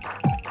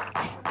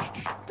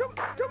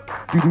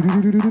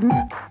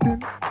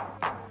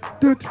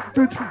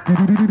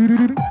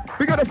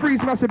 Big up the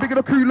Freeze Massive, big up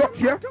the crew locked,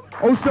 yeah?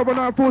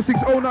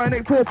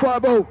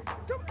 07946098450.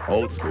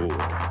 Old school.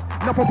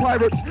 Enough of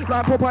pirates,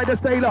 like Popeye the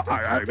Sailor.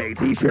 I made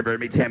shiver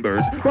me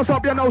timbers. Bust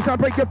up your nose and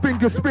break your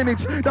fingers,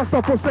 spinach. That's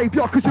not for safe,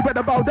 y'all, cause you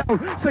better bow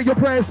down. Say your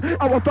prayers,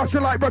 I want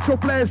fashion like retro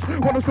flares.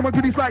 One of someone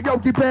goodies like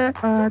Yogi Bear.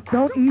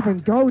 Don't even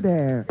go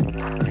there.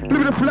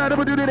 Live in the flat of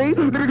a duty. Let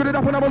me get it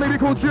up and I'm a lady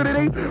called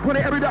Judy. When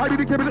every day I do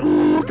the cabin,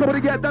 ooh, come on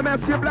to get the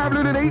massive blah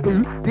blah blah.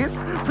 This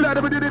flat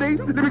of a duty.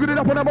 Let me get it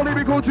up and I'm a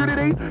lady called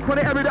Judy. When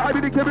every day I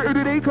do the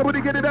cabin, come on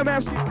to get it a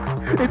massive.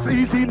 It's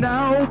easy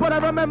now, but I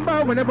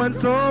remember when it went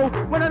so.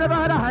 When I never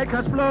had a high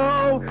cash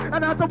flow.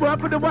 And I had to work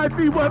for the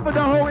wifey, work for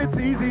the hoe. It's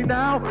easy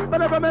now,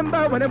 but I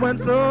remember when it went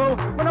so.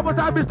 When I was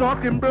average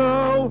talking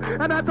bro.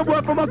 And I had to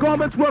work for my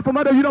garments, work for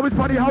my dough. You know it's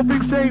funny how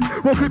things change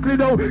more quickly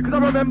though. Cause I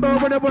remember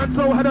when it went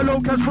so. Had a low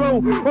cash flow.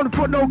 On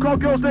foot, no car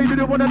girls, they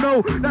didn't wanna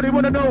know. Now they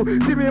wanna know.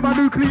 Give me my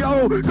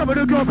nucleo. Some of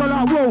the girls are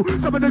like, whoa.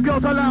 Some of the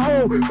girls are like,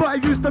 oh. But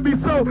it used to be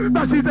so.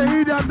 Now she's a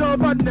idiot, though,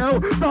 but no.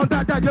 Found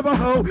that you're a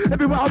hoe.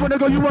 Everywhere I wanna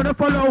go, you wanna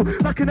follow.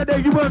 Back in the day,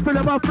 you weren't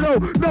feeling my flow.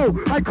 No,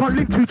 I can't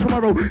link you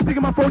tomorrow.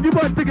 Digging my phone, you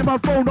weren't digging my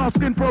phone.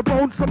 Asking for a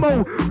bone,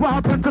 Simone. What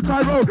happened to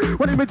Tyrone?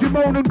 When he made you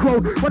moan and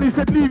groan. When he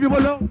said, leave you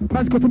alone.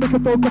 Man's got to make a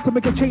flow, got to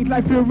make a change.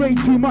 Life feel way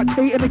too much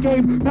hate in the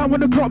game. Now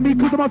wanna drop me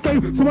cause of my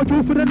fame. So I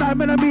do for the night,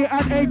 man, I mean,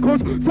 and ain't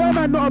cause. So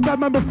man, not a bad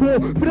man before.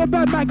 But a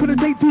bad man couldn't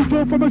take two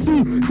draw from a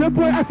zoo. The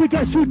boy, I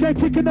forget, shoot, get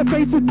kicked in the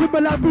face with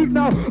Timberland boot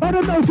now. I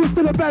don't know if you're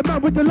still a bad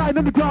man with the line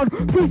on the ground.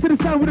 Face to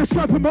the sound with a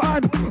sharp in my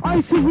hand.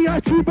 I see we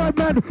are true bad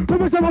man.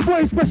 Represent my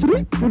boy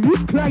especially. When you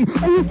clang,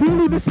 are you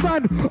feeling this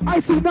man? I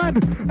see man.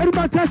 Any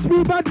man test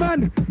me, bad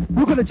man.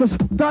 We're gonna just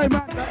die,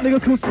 man. That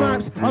nigga's called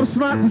Snipes. I'm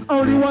Snipes, there's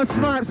only one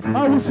Snipes.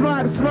 I will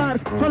Snipes.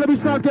 Trying to be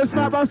Snipes, get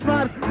Sniped by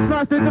Snipes.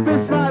 Snipes did the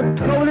big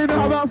Snipes. No one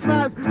know about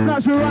Snipes.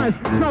 Snipes your eyes.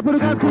 Snipe with the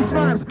guys called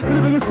Snipes. When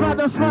the niggas snipe,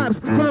 they're Snipes.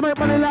 Gonna make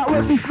money like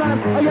Wesley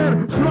Snipes.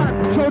 Again,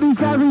 Snipe. Show these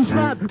guys who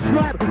Snipe.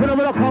 Snipe.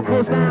 Whenever the pop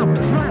goes down.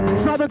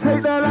 Snipe and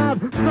take their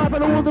lives. Snipe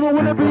and the ones that don't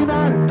wanna be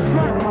nice.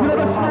 Snipe. You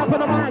never snipe on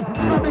the mic.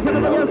 Snipe, they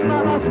can never get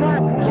Snipe by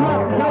Snipe.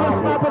 Snipe. You never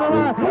snipe on the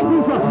mic. You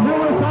know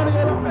what's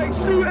Hey,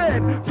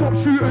 shooting! Top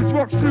shooters,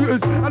 rock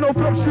shooters, I know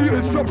flop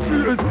shooters, drop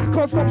shooters,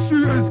 can't stop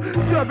shooters,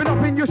 serving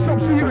up in your shop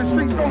shooters,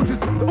 street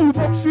soldiers, all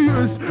pop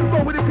shooters,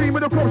 roll with the cream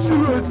of the crop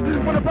shooters,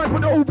 wanna bang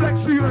with the all black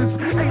shooters,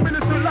 8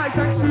 minutes of light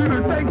tank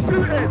shooters, they ain't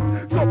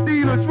shooting! Top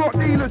dealers, rock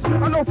dealers,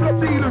 I know flop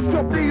dealers,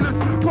 drop dealers,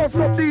 can't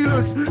stop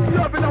dealers,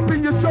 serving up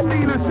in your shop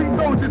dealers, street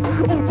soldiers,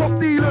 all pop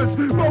dealers,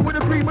 roll with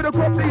the cream of the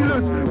crop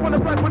dealers, wanna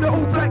bang with the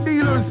all black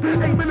dealers,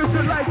 8 minutes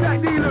of light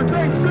tank dealers,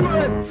 they ain't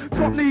shooting!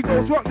 Top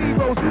Negroes, rock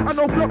Negroes, I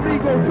know flop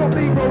Negroes, drop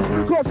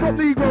Negroes, can't stop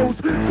Negroes,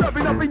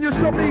 serving up in your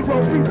shop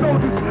Negroes, street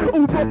soldiers,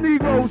 all pop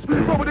Negroes,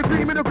 roll with the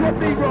cream in the crop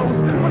Negroes,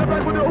 wanna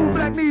bang with the all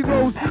black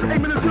Negroes,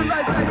 8 minutes of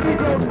light tank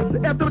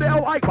Negroes, after the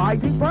L.I.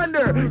 Rising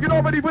Thunder, you're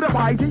not ready with a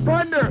Rising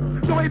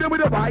Thunder, so ain't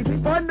with a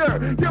Rising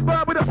Thunder, you're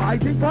bad with a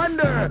Rising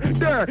Thunder,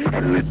 there,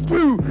 endless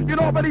blue, you're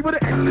not ready with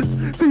the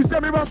endless, 2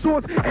 samurai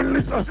swords,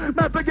 endless,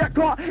 man forget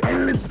car,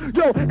 endless,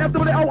 yo, after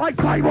the L.I.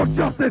 Cyborg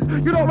Justice,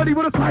 you're not ready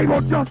with a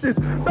Cyborg Justice,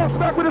 bounce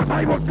back with a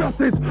Cyborg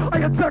Justice, I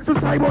attack the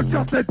Cyborg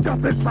Justice,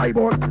 Justice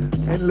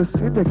Cyborg, endless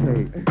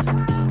syndicate,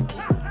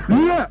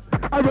 yeah,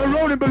 I'm a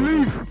rolling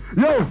belief,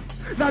 yo.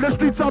 Now the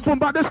streets are boom,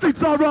 but the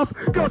streets are rough.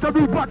 Girls are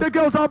rude, but the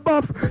girls are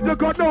buff. You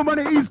got no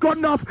money, he's got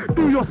enough.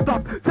 Do your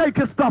stuff, take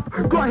his stuff.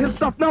 Got his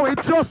stuff, now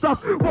it's your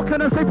stuff. What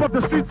can I say, but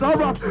the streets are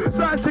rough.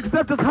 Certain chicks,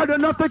 they've just had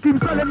enough. They keep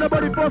selling the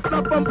body for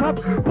stuff and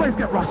pop. Boys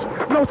get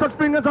rushed. No such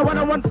thing as a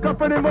one-on-one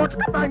scuff anymore.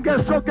 Man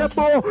get shot, get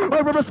more.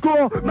 Over a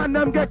score, man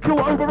them get killed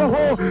over a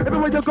whore.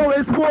 Everywhere you go,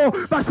 it's war.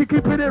 Bashy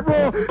keeping it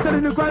raw.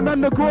 Telling the grind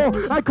and the gore.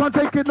 I can't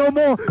take it no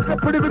more. Step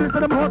pretty good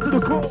instead of hard to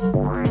the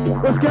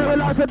core. We're scared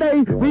alive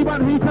today. We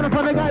want heat and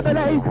upon the guy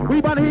today. We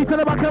want heat to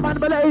the back of man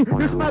belay.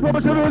 This man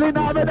what you really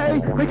know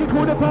today. Make it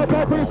cool the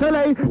purple for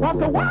Silly.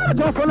 After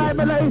what I for like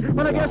Malay.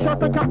 When I get shot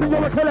the captain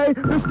you're a Tilly.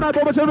 This man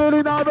what you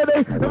really know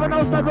today. Never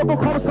know sniper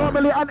book comes from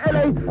Millie and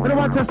LA. And the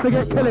one test to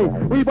get killy.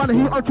 We want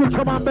heat on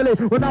Twitch man belly.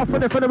 We're now for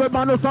the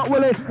man who's not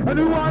willy. And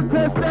who want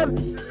tested?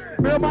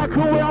 Me and my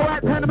crew we are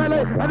at 10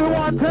 milli. And who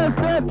want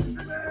tested?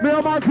 Me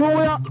and my crew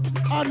we are.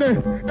 And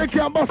they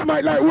can't bust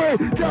mic like way.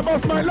 Can't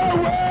bust mic like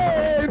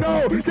way.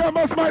 No, can't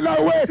bust mic like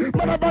way.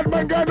 Man a bad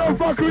man guy don't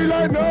fuck we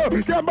like no.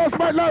 Can't bust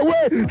mic like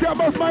way. Can't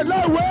bust mic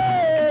like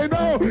way.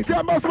 No,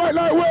 can't bust mic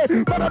like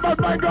way. Man a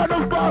bad man guy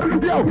don't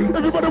fuck. Yo,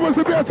 everybody wants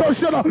to be a toe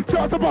shiller.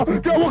 Shout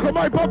about, girl walk on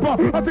my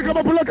papa. I think I'm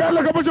up look at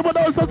like a bunch of my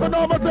nose. So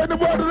now I'm taking the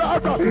word of the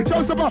utter.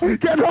 Shout about,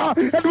 get hard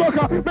and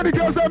worker. Many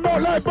girls are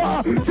not like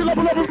butter. Chill up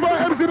a lot before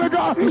MC the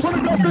guy.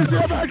 Wanna go fish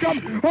here back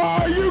come.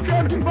 Oh, you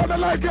can, but I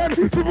like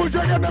it. Triple J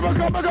can never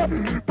come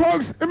back.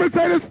 Punks,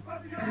 imitators,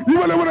 you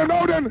really want to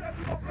know then?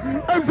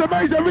 M's a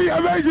major, me a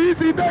major,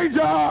 easy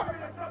danger.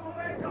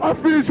 I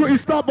finish what you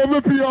stop and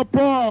rip you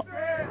apart.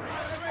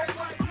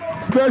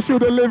 Special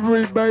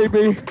delivery,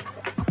 baby.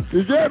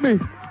 You get me?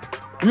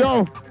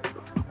 Yo,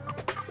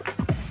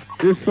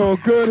 it's so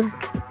good.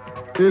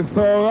 It's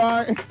all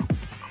right.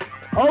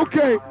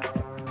 Okay.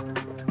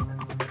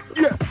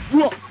 Yeah,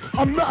 what?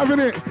 I'm not having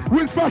it.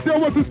 Which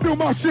Fasio wants to steal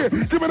my shit?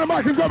 Give me the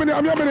mic and grabbing it,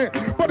 I'm yamming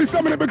it. Body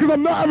slamming it because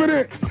I'm not having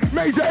it.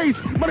 Major ace,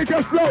 money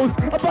cash flows.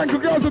 I bank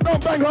with girls that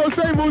don't bang hoes.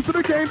 Same rules to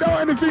the game, now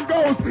anything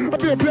goes. I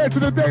be a player to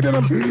the day that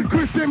I'm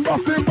Christian,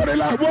 Boston, but they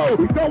like, whoa.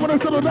 Don't wanna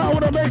settle down,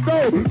 wanna make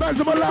dough. Man's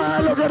on my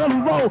line, look at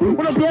them roll.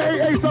 Wanna play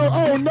 8 so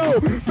oh no.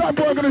 That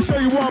boy gonna show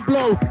you one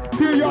blow.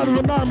 2 yards of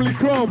anomaly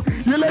chrome.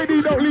 Your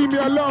lady don't leave me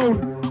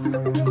alone.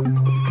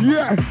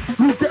 Yeah,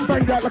 you get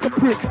banged out like a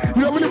prick.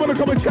 You don't really want to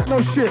come and chat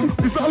no shit.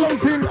 It's not a long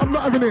thing, I'm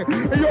not having it.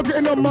 And you're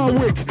getting on my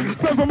wick.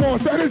 Furthermore,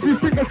 so energy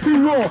think are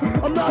too raw.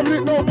 I'm not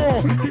having it no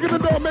more. You're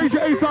gonna know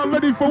Major 8, I'm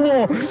ready for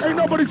war. Ain't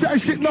nobody chatting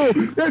shit, no.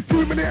 There's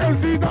too many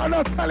MCs, not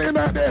enough talent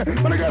out there.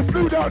 When they get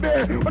screwed out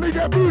there, when they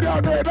get booed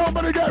out there,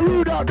 nobody get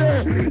rude out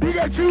there. You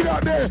get chewed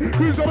out there.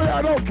 Who's over there,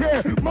 I don't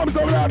care. Mum's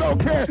over there, I don't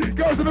care.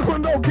 Girls in the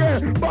front don't care.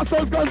 Bust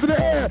those guns in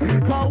the air.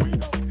 Can't we?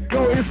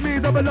 Yo, it's me,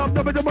 double up,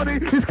 double the money.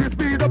 It's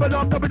crispy, double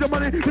up, double the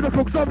money. To the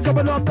cook some,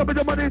 double up, double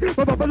the money.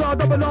 Double up,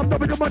 double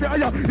the money.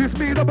 It's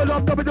me, double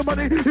up, double the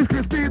money. It's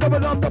crispy,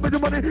 double up, double the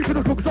money. To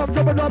the cook some,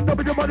 double up,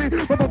 double the money.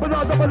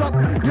 Double up.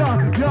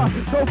 Yeah,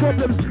 no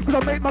problems. Cause I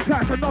make my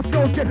cash, enough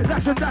girls get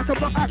dash and dash. I'm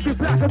not acting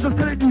flash, I'm just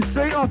telling you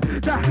straight up.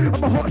 That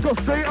I'm a hot shot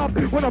straight up.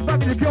 When I'm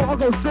banging the girl, I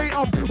go straight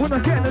up. When I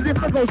get in the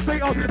lift, I go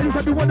straight up. You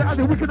can be one that has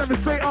a wicked and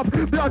straight up.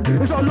 Blood,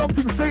 it's not a long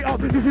thing straight up.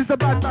 This is the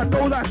bad man,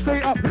 know that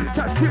straight up.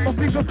 That shit, my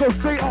fingers go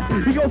straight up.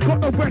 He goes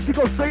got no breath, she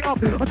goes straight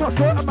up. I touch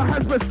her and my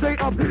hands went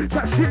straight up.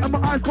 That shit and my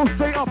eyes go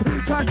straight up.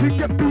 Trying to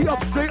get beat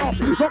up straight up.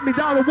 Knock me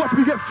down and watch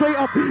me get straight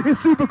up.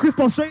 It's super crisp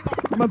on straight up.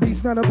 I'm a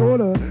beast and a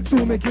baller,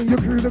 still making your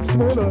crew look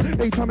smaller.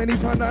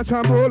 Anytime that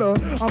time roller.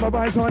 I'm a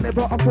riser,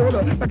 never a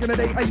faller. Back in the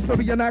day, I used to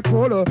be a night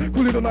crawler.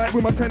 Cool it all night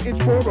with my 10-inch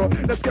borer.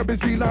 Let's get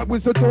busy like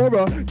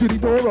Wizardora. Diddy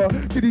Dora.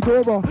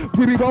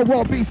 Really go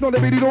raw beast, not a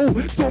biddy all.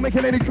 Still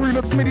making any crew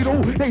look smitty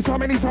all.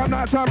 Anytime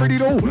that time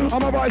ready all.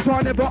 I'm a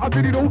riser, never a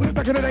biddy all.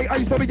 Back in the day, I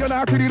used to be a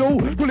night pretty all.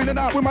 Pulling it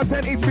out with my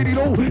 10-inch biddy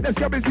all. Let's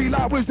get busy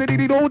like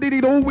Wizardora.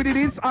 Diddy all with it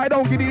is. I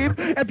don't get it.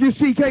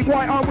 FUCK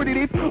quite on with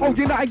it. Oh,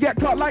 you know I get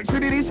cut like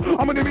shit it is.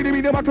 I'm gonna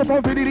be the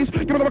microphone for this.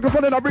 Give me the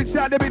microphone and I reach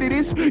out the bit it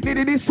is. Did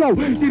it is so.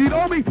 Did it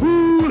all me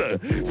fool.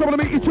 Some of them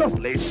make you just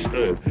lish. Some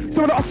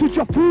of the ostrich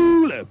are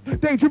fool.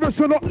 Dangerous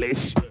or not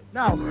lish.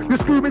 Now, you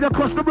screw me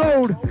across the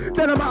road,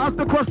 then I might have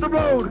to cross the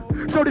road.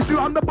 Show this you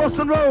on the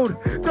Boston Road.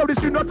 Tell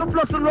this you not to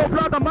floss and road.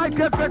 Blood, I might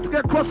get vexed,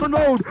 get cross on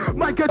road.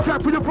 Might get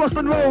trapped with your frost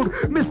on road.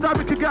 Mr.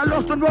 We could get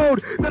lost on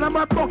road. Then I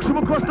might box you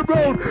across the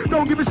road.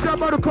 Don't give a shit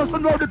about across the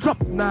road. It's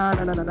up. Nah.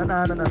 I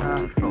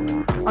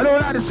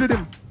don't like this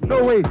rhythm.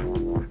 No way.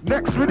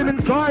 Next rhythm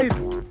inside.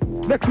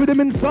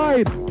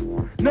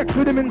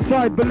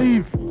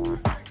 Believe.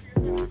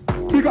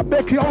 We got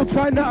Becky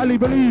outside, Natalie,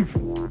 believe.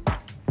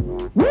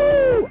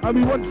 Woo! And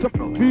we want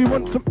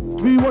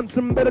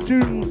some better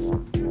tunes.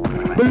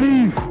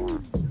 Believe.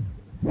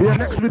 Yeah,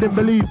 next rhythm,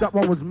 believe. That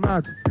one was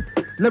mad.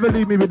 Never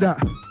leave me with that.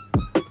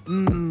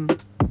 Woo!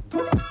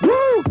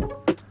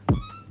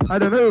 I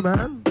don't know,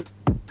 man.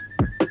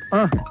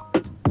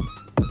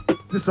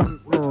 This one.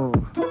 Oh.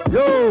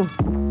 Yo!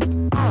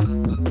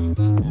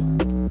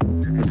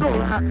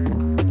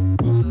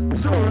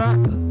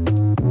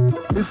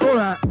 It's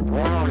alright.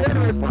 Oh,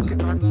 anyway, fuck it,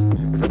 man.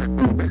 It's a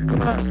bit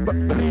commerce, but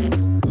believe.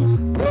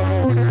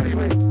 Oh,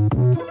 anyway.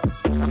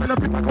 I'm in a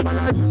bit back on my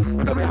life.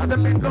 But the way I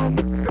haven't been long.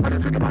 I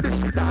just think about this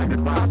shit that I did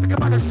wrong. Think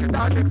about this shit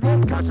that I did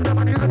wrong. Catching the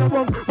money in the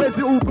wrong. Where's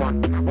it all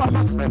gone? What am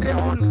I spending it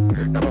on?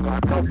 Never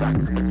got to tell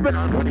facts. Spend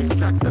on all these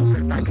tracks and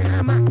 9K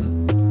Air Max.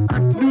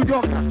 And New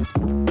York.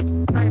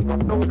 I ain't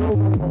got no more.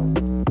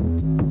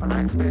 And I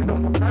ain't spending no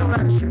more. I don't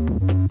like this shit.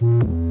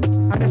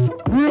 And it's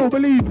real,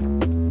 believe.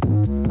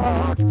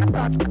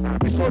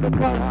 We saw the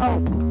crowd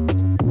out.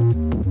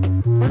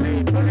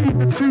 Believe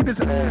the tune is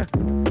there.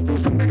 Do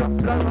some big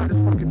ups down like this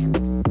fucking tune.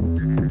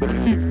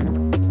 Believe.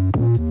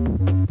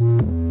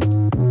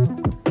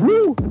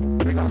 Woo!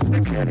 Big up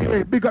Sticky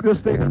anyway. Big up your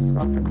status. I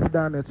can come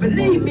down there tomorrow.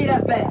 Believe me,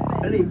 that's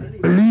bad.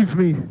 Believe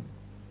me.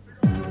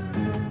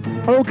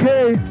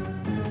 Okay.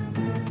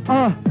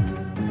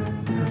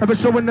 I've been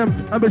showing them.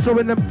 Woo! I've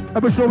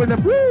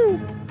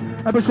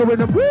been showing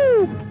them.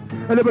 Woo!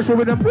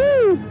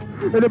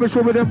 And they've been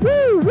showing them,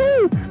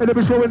 woo! And they've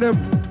been showing them.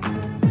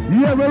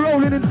 Yeah, we're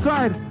rolling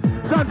inside.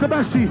 Santa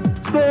Bashy,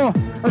 store,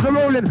 as we're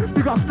rolling.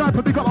 Big up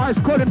Sniper, big up Ice,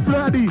 Colin,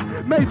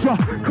 Flirta, Major,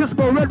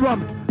 Crispo, Red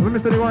Rum. We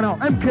missed anyone out.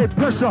 MK,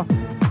 Pressure.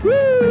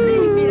 Woo!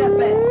 Believe me, that's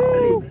bad.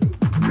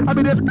 I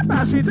mean, there's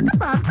Bashy,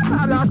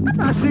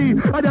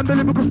 I am the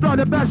lyrical star,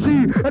 the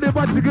Bashy, and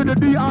everybody's gonna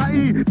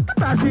D.R.E.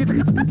 Bashy,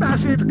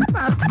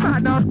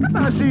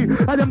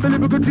 I am the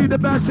lyrical G, the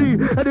Bashy,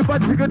 and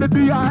everybody's gonna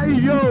D.R.E.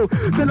 Yo,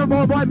 then I'm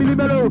all white, Millie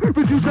Mellow,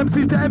 reduce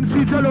MCs to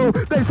MC Jello.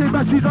 They say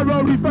Bashy's a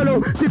rolly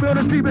fellow. She be on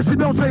the street, but she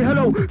don't say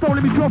hello. Don't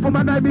let me drop on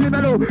my 9 Millie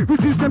Mellow,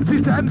 reduce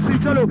MCs to MC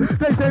Jello.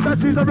 They say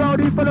Bashy's a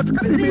rolly fellow.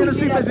 She be on the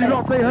street, but she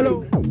don't say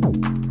hello.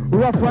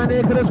 Rough round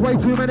here, cause there's way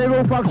too many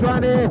real fucks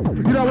round here.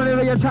 You know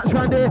whenever you chat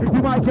round here,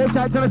 you might get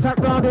jacked and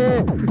attacked round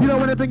here. You know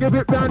when I bring a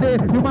bit round here,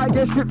 you might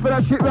get shit for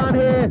that shit round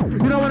here.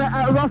 You know when I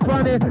act rough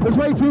round here, there's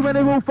way too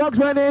many real fucks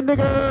round here,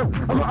 nigga.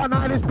 I got a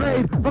 9-inch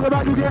blade, talk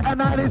about you get a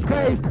 9-inch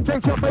case.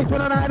 Take your face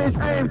with a 9-inch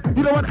aim.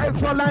 You know what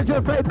extra lines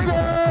your face,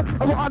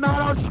 nigga. I got a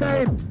 9-inch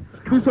chain.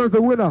 This one's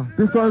the winner.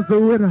 It's the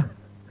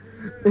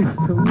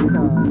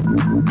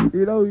winner.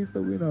 You know he's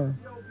the winner.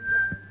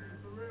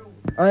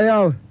 Hey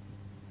yo.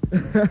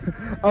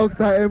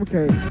 Outside MK.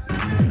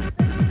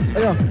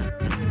 Hey, yo.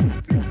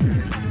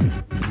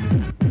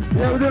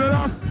 Yeah, we did the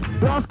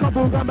last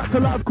couple, going back to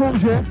live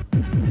calls, yeah?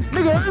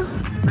 Niggas!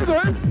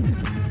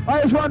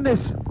 I just run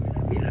this.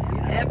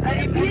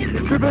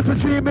 Difference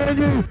between me and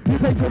you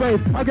pay to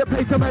wave, I get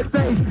paid to make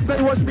stage.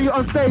 They watch me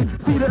on stage,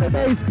 see the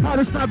days, how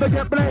the snapper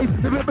get blazed.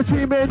 The difference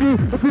between me and you,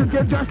 the things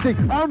get drastic.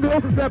 I'm real,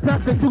 they're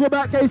plastic. Talk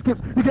about gay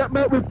clips, you get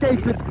met with gay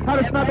clips. How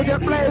the snapper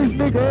get blazed,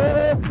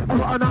 nigga. I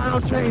got a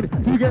 9-ounce chain,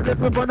 you get lit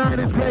with a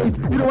 9-inch glaze.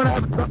 You don't wanna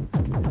have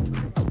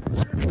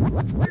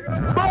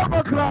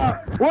Barber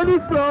clock. When you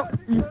flop,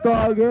 you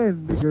start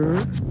again,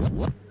 nigga.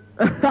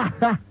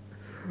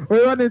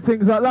 We're running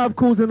things like Love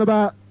Calls in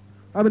about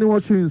how many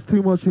more tunes?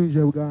 2 more tunes,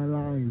 yeah, we're going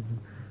live.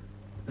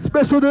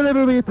 Special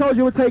delivery, told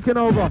you we're taking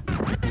over.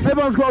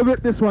 Everyone's got to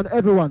rip this one,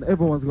 everyone's got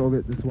to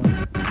rip this one.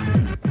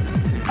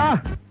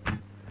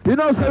 You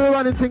know, so we're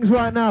running things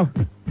right now.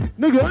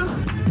 Niggas.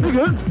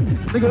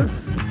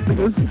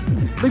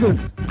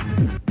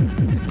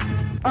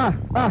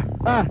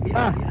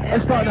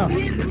 Let's start now.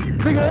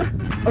 Nigga,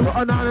 I got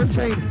a 9-inch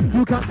chain.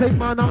 You can't take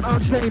my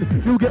 9-ounce chain.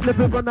 You get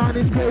lifted for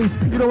 9-inch case.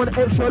 You don't want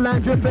extra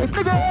land your face.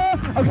 Nigga,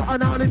 I got a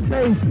 9-inch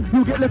case.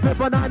 You get lifted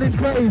for 9-inch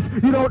case.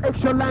 You don't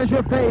extra land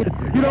your fade.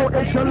 You don't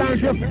extra land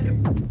your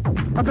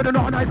I said I'm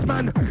not a nice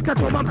man. Catch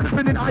your mum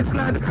slipping in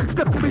Iceland.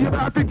 Step to me, you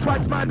better think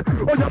twice, man.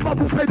 Or your mum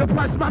will pay the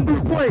price, man.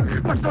 Rude boy,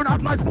 much don't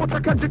have my sports. I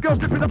catch a girl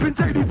slipping up in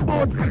JD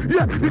Sports.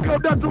 Yeah, the girl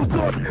does all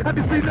sorts. Have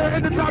you seen her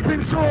in the top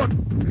in short?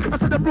 I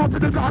said I'm brought to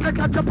the garden.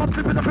 Catch a pump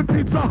slipping up in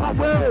Pizza Hut.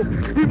 Well,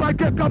 he might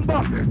get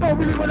gumba. Don't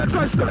really want to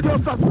try to your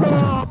stuff.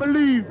 Oh,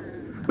 believe.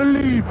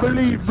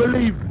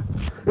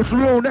 It's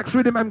real. Next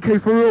rhythm, MK,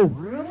 for real.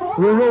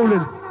 We're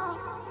rolling.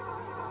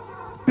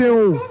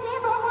 Bill.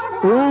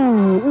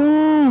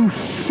 Ooh,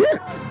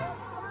 shit.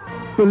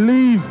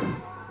 Believe.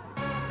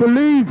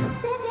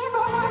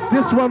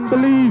 This one,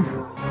 believe.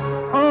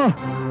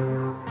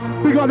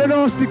 Big up the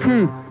Nasty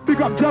Crew.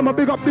 Big up Jammer,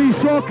 big up D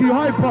Sharky,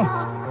 Hyper.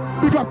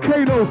 Big up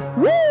Kano.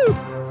 Woo!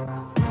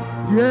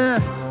 Yeah.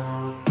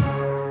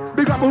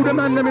 Big up all the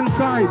man them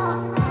inside.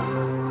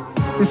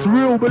 It's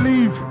real,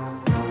 believe.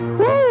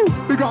 Woo!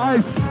 Big up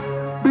Ice.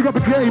 Big up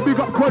Gay, big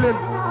up Colin.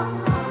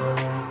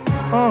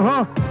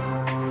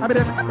 I mean,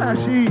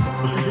 Bashy.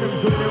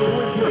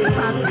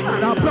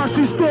 Now,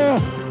 Bashy store.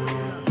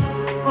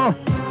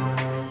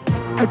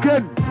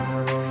 Again.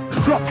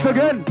 Shops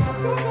again.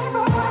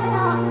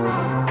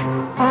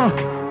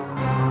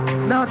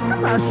 Now,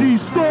 Bashy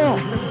store.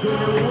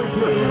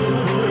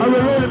 And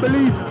we're rolling,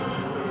 believe.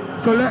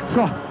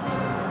 Selector.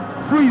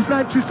 Freeze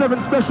 927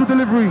 special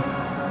delivery.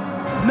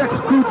 Next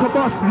crew to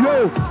bus,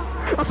 yo.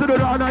 I said,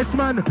 I'm a nice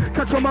man.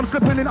 Catch your mum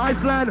slipping in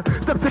Iceland.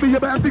 Step to me, you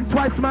better think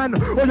twice, man.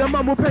 Or your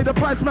mum will pay the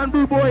price, man.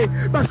 Rude boy.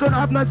 Bash don't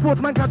have nice sports,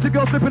 man. Catch a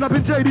girl slipping up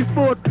in JD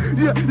Sports.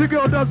 Yeah, your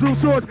girl does all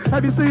sorts.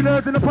 Have you seen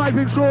her in the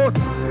piping shorts?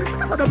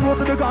 I said, I'm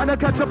to the garden.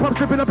 Catch a pump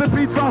slipping up in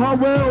Pizza Hut.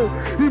 Well,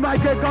 you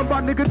might get gone,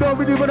 but nigga don't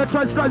really wanna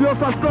try to start your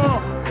first star.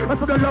 I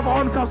said, I love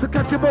arms house. So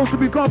catch your balls to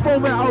be gone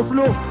phone my house.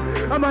 Look,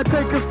 I might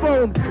take his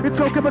phone. It's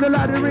okay, but the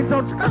lighting rings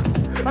out.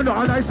 I'm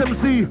not a nice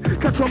MC.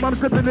 Catch your mum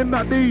slipping in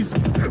my knees.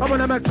 I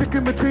wanna make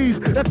chicken with cheese.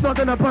 That's not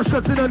gonna push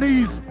shots in her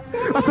knees.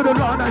 I said a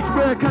lot of nice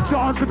bear. Catch your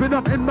arms slipping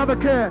up in mother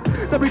care.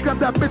 Then we grab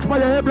that bitch by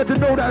your hair, let you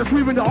know that it's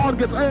weaving the arm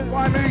gets air.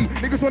 Why me?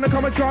 Niggas wanna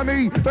come and try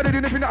me, but they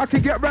didn't think that I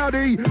can get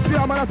rowdy. See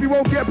how man happy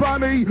won't get by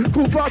me.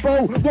 Cool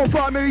Bible won't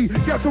fight me.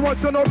 Get to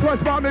once or no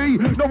twice by me.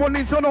 No one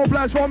needs to know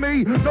plans for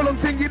me. No long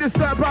thing you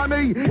disturb by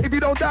me. If you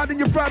don't die then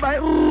you fry by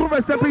it. Ooh,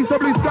 rest in peace, the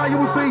blue sky you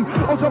will see.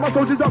 Also my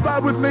soldiers are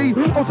bad with me.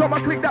 Also my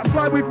clique that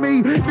fly with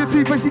me. If you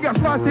see fish, she gets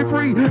sliced in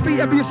free.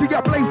 Be envious, she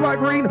get blazed like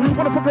green.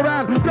 Wanna fuck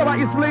around, go out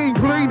your spleen,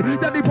 clean.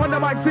 Dead deep on the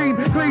mic scene,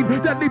 clean.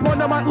 Dead deep on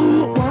the mic.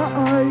 Ooh,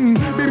 why?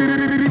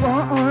 Baby,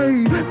 why?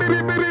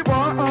 Baby,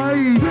 why?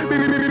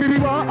 Baby,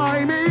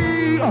 why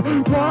me? Why?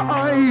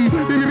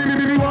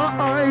 Baby,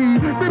 why?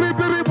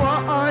 Baby,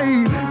 why?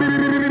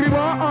 Baby,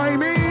 why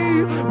me?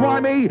 Why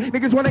me?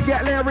 Niggas wanna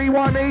get Larry,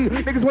 why me?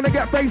 Niggas wanna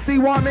get Facey,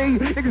 why me?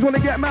 Niggas wanna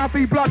get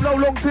mouthy, blood, no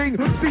long ting.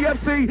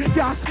 CFC,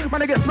 yes,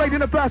 man, I get sprayed in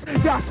the best.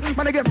 Yes,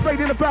 man, I get sprayed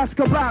in the best.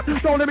 Kablat,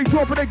 don't let me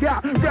draw for the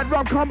gap. Red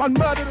rum, come and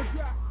murder the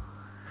gap.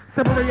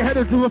 Separate your head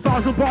into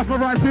 1,000 bars, my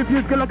rhymes 50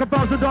 years, get like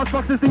 1,000 darts,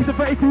 boxes, things of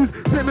 32s,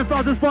 split me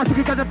 1,000 fast, you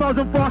can catch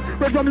 1,000 fast,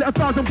 red rum lit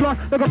 1,000 plus,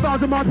 like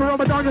 1,000 miles per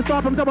hour, down your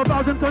star from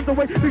 1,000 tons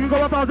away, we can go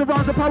 1,000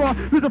 rounds of power,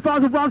 lose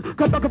 1,000 rounds,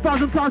 come back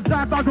 1,000 times,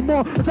 die 1,000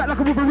 more, attack like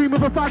a Wolverine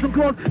with 1,000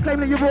 claws, claim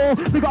that you're raw,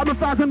 we got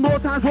 1,000 more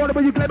times,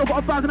 whatever you claim, I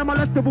got 1,000 in my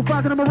left,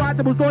 1,000 in my right,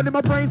 double sword in my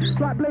brain,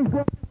 like blaze,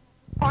 bro.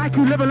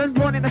 IQ level and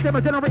one in the same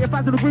generate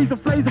 1,000 degrees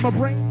of flames in my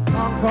brain.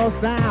 Clown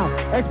coast down,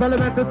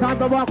 experimental time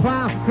to walk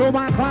round. Through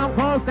my clown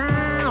coast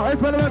down,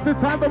 experimental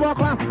time to walk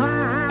round.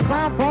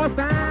 Clown coast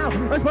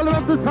down,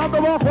 experimental time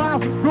to walk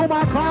round. Through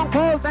my clown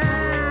coast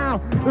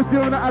down. Let's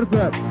give it an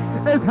advert.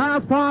 It's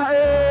house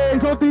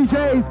parties on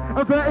DJs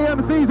and 30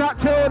 MCs that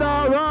chill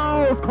the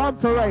rolls. Come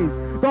to race.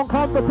 Don't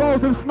come to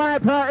pose with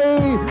Sniper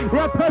E.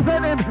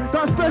 Representing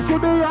the special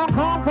neon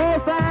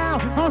compost style.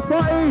 House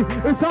party,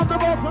 it's time to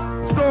walk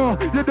store.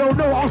 You don't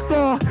know our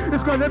store.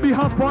 It's gonna be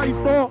house party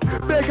store.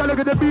 Big look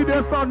at the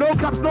BDS store. No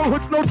caps, no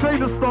hoods, no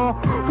trainer store.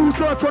 Full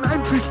search on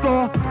entry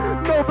store.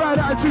 No bad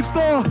attitude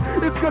store.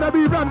 It's gonna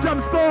be Ram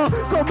Jam store.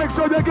 So make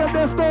sure you get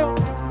their store.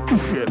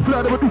 this shit.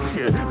 Flirta with this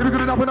shit. If you're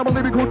good enough, and I'm a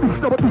lyrical this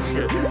about this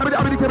shit.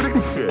 Everybody can't make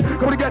this shit.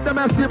 Come to get that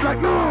massive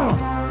like, no.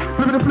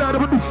 Living the flirta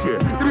with this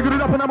shit. If you're good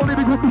enough, and I'm a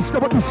lyrical this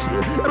about this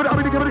shit.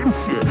 Everybody can't make this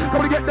shit.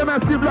 Come to get that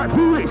massive like,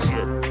 who is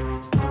shit?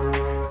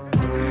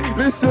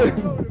 Listen.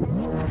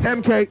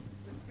 MK.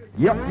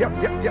 Yep.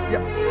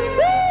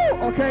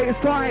 Woo! Okay,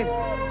 it's time.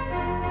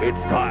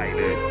 It's time.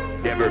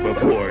 Never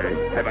before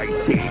have I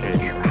seen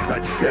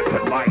such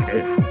shepherd light.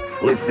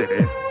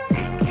 Listen.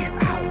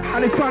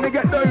 And it's time to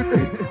get those.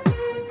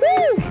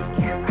 Woo!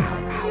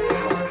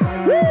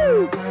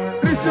 Woo!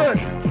 Listen,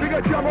 we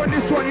got jump on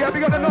this one, yeah? We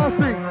got the last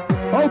thing.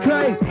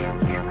 Okay.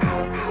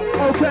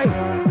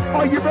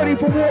 Are you ready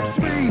for warp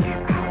speed?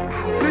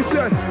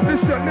 Listen.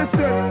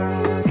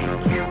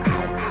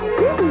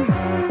 Woo!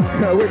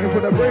 Yeah, waiting for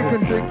the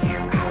breaking thing.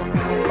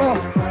 Oh,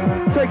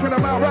 taking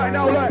them out right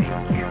now, like.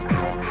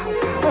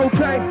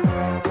 Okay.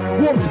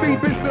 Warp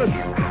speed business.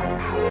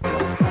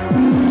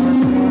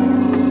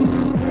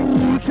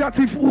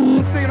 Chatty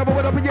fool, saying about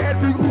what up in your head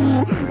through.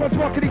 Once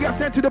more can he get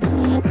sent to the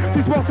pool?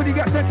 This boss and he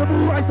got sent to the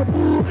I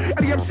suppose. And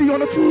the MC on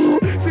the tool.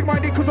 Sing my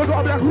dick cause I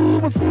got a black who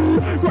was fool.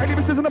 Right, if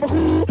it's another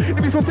who. If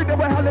he's so sick, then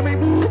we're hell me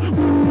move.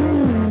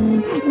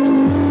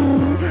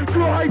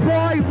 Drive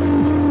by.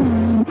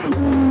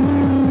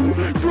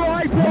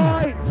 Drive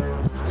by.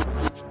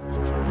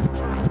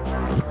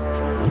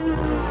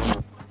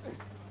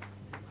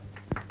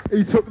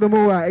 He took them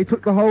all out. He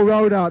took the whole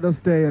road out this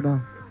day, you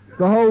know.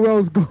 The whole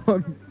road's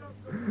gone.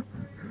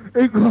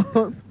 It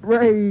got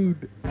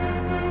sprayed.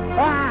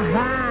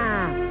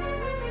 Aha!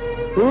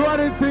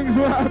 Running things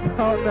right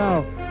about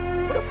now.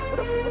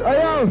 Hey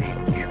yo!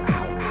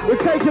 We're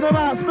taking them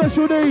out,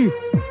 Special D.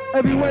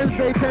 Every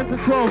Wednesday, 10 to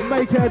 12,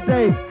 make it a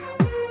day.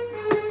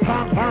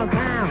 Pump down.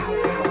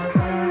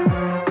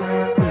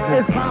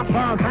 It's pump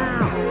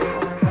down.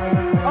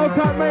 Old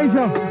time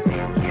Major.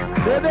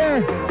 They're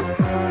there.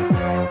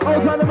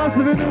 Old time the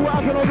massive in what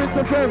happened on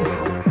Instagram.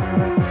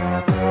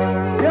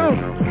 Yo!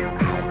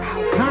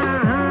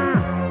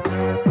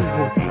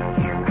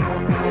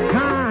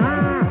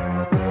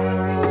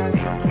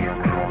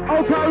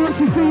 Old time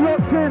Richie C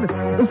locked in.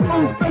 It's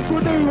all Special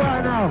D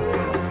right now.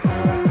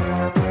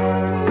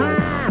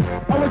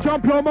 I will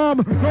jump your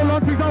mum. No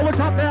lunches, I will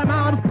chop their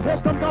moms.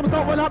 Watch them gums,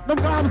 don't run up them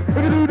gums.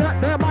 If you do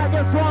that, they might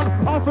get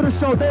swung. After the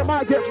show, they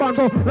might get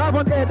bundled. Live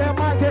on air, they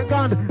might get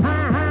gunned.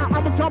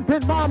 I'm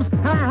jumping moms.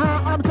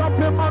 I'm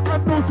jumping mum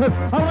and Newton.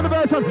 I want a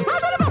version.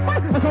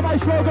 That's my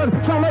slogan.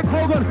 Shall like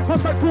Hogan.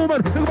 Prospect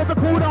Foreman. Think about the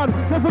cool down.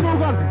 Mc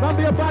Rugrat. Man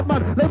be a bad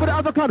man. Label the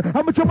other can.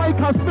 I'm a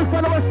Jamaica. Smith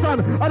and a Western.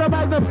 And a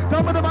Magnum.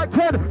 Down with the Mac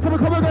 10. So we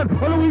come again.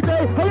 On a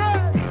weekday. Hello!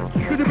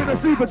 Cause you've been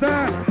a super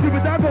dad. Super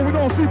dad, but we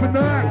don't super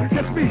dad.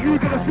 Just me, you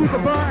get a super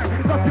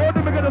bad. Not the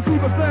other, we get a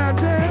super slam.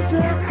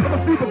 Jam. I'm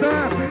a super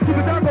dad.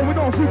 Super dad, but we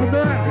don't super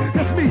dad.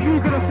 Just me,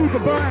 you get a super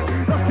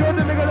bad. Not the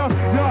other, we get a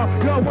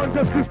yeah, one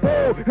just Chris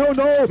Paul. Hell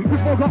no. We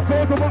smoke up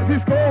gold to rock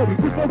this goal. We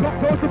smoke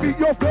up gold to beat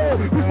your goal.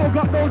 We smoke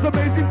up those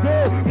amazing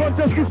goals. One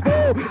just Chris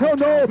Paul. Hell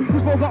no. We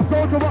smoke up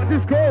gold to rock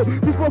this goal.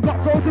 We smoke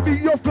up gold to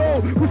beat your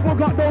goal. We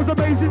smoke up those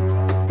amazing.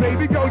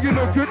 Baby girl, you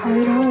look good. I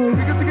know. We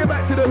get to get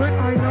back to the hood.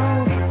 I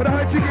know. But I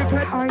heard you give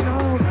head. I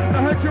know.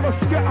 I heard you're a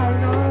skit. I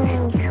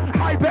know.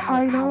 I bet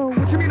I know.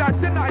 What you mean I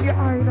said that?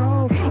 Yeah, I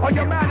know. Are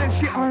you mad and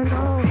shit? I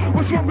know.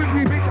 What's wrong with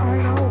you, bitch?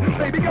 I know.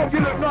 Baby girl, you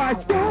look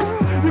nice.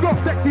 Yeah. You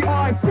got sexy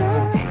eyes.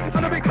 Yeah.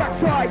 And a big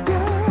backside.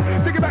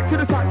 Yeah. Take it back to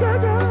the side.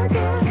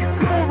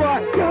 Yeah. All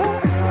right. Yeah.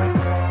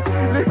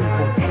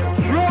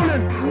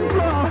 Rolling.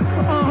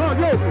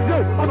 Yo,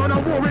 I'm on a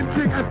warring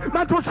thing.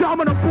 Man, don't you, I'm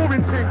on a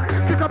boring thing.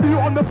 Kick up you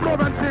on the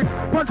floor and ting.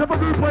 Punch up a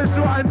blue boy,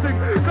 straw and ting.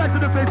 Slide to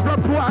the face,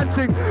 blood, poor and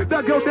ting.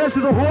 That girl there,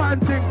 she's a whore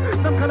and ting.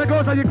 Them kind of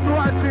girls I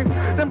ignore and ting.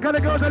 Them kind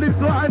of girls I live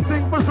so and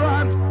ting. But so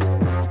and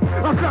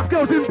I slap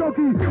girls in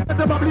doggy. And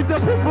them I believe they're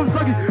pum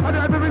saggy. And I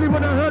never really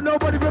wanna hurt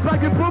nobody but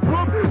bagging pum.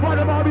 Why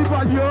them I be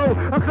bad, yo?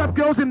 I slap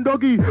girls in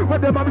doggy.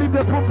 But them I believe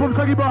they're pum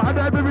saggy. But I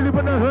never really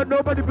wanna hurt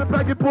nobody but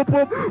bagging pum.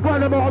 Why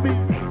them I be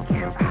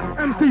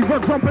MC,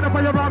 run jumping up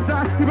on your arms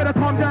ass. You better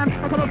calm down.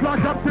 I come a blood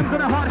jump, Sims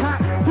and a hard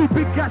hat. Two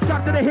big gas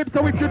shots to the hips,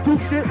 so if you do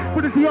shit,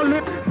 put it to your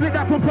lip. Split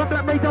that pump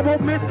that make that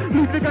won't miss.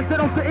 Leave niggas dead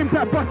off the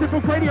impact, busted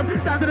from cranium.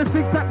 Down to the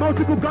six pack,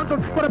 multiple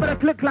gunshots. But I better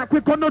click clack,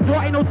 quick on no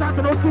draw. Ain't no time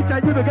to no switch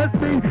at you against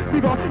me. We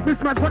got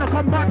mismatch when I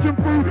come back and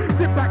through.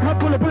 Sit back, hub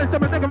full of bullets,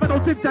 them a nigga with no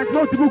tic tacs.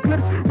 Multiple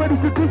clips, ready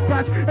to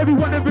dispatch.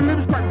 Everyone, every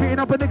limb's crack, beating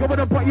up a nigga with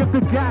a body of the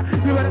gap.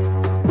 You better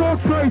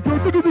dark side, yo,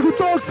 nigga,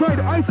 dark side.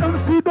 Ice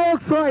MC,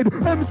 dark side.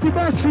 MC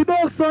Bashy,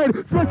 dark side.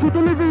 Special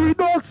delivery,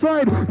 dark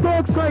side.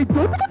 Dark side,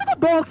 yo,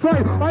 dark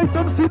side. Ice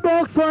MC,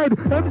 dark side.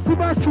 MC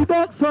Bashy,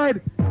 dark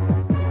side.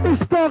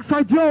 It's dark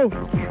side, yo.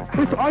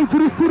 It's I to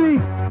the city.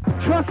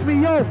 Trust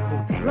me, yo.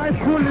 Life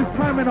cool this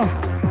time enough.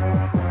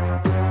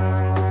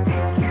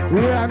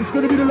 Yeah, and it's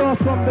gonna be the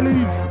last one,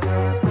 believe.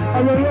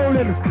 And we're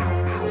rolling.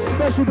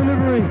 Special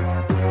delivery.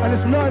 And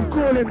it's live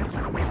calling.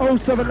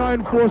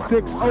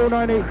 07946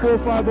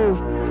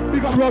 098450.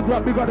 Big up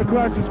Rugrat, big up the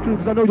Crisis Crew,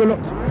 because I know you're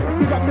locked.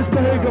 Big up Mr.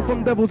 Hager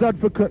from Devil's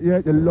Advocate,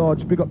 yeah, you're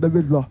large. Big up the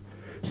Riddler.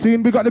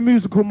 Big up the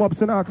musical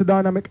mobs and out to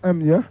Dynamic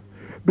M, yeah?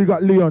 Big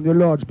up Leon, you're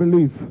large,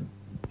 believe.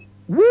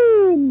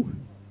 Woo!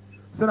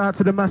 Send out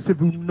to the massive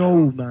who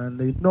know, man.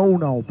 They know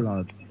now,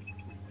 blood.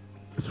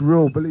 It's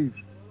real, believe.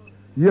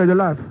 Yeah, you're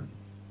live.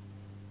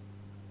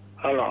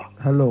 Hello.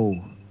 Hello.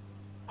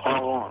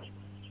 Hold on.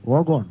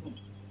 What on?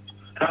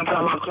 I'm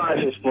talking my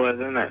crisis boys,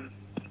 isn't it?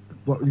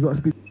 What, you got to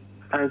speak?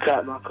 I'm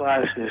talking my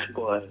crisis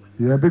boys.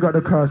 Yeah, big up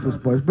the crisis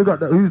boys. Big up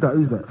the, who's that?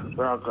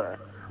 Rugrat.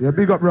 Yeah,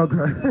 big up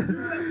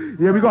Rugrat.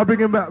 Yeah, we got to bring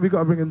him back. We got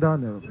to bring him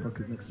down there. Fuck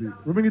it, next week.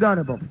 We'll bring you down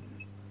here, Bob.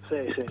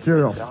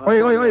 Serious.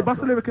 Oi,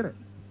 bust a lyric in it.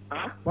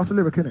 Huh? Bust a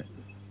lyric in it.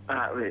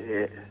 Alright, wait,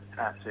 yeah.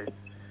 That's it.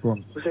 Go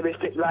on. So they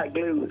stick like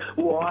glue,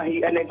 water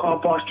heat and then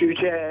can't pass through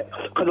chair.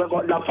 Cause I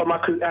got love for my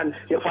crew and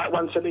you fight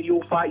one so then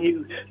you'll fight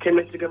you. Came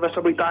in together so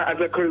we die as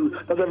a crew.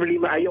 Doesn't really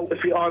matter yo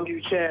if you argue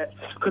chair.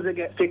 Cause they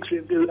get fixed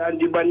with glue and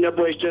you when your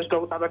boys just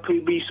don't have a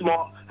clue. Be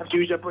smart, have to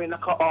use your brain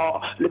like a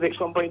art. Lyrics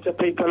from brain to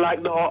paper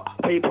like that.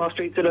 Paper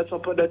straight to the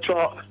top of the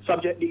chart.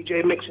 Subject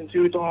DJ mixing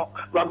too dark.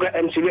 Rugrat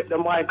MC rip the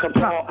mic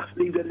apart.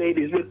 Leave the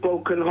ladies with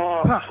broken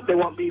heart. They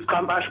want beef,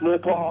 come bash more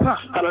part.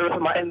 And I look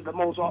at my end the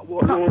Mozart,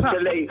 what laws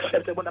delay.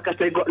 If they want I guess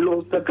they got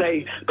laws to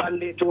play.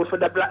 Bandit George for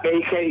the black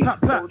AK.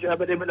 Told you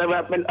about it with the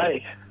rap and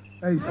hey.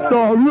 Hey,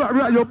 stop.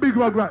 Rugrat, you're big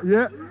Rugrat,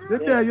 yeah?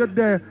 You're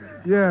there.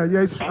 Yeah.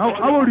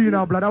 How old are you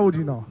now, blood? How old are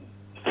you now?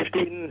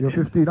 15. You're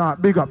 15.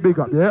 Alright, big up,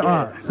 yeah?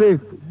 Alright, safe.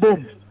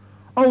 Boom.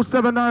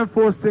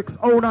 07946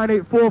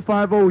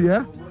 098450,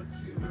 yeah?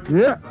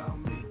 Yeah.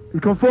 You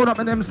can phone up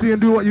an MC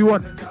and do what you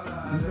want.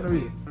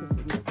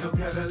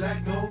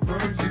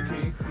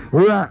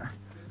 Alright.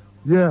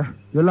 Yeah,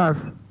 you're live.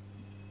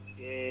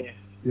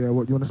 Yeah,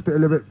 what, you want to spit a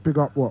little bit, big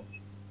up what?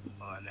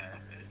 Oh, nah.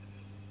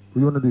 What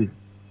you want to do?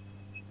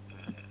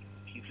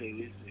 Keep playing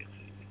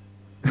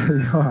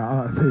music.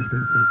 Alright, safe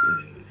then.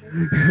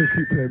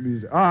 Keep playing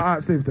music.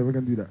 Alright, safe then, we're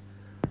going to do that.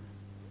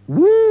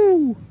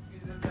 Woo!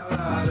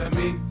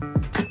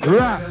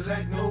 Right.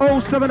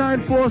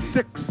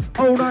 07946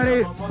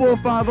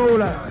 098450,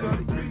 lads.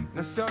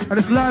 And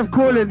it's live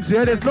call-ins,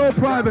 yeah? There's no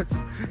privates.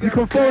 You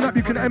can phone up,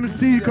 you can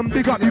MC, you can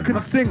big up, you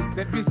can sing.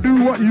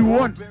 Do what you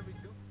want.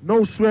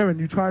 No swearing.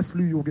 You try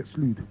slew, you'll get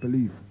slewed.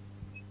 Believe.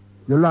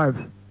 You're live.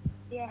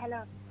 Yeah,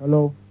 hello.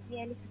 Hello.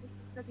 Yeah, listen,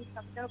 this is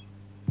fucked up.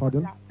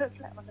 Pardon? Like, put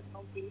Flirta on the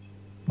phone, please.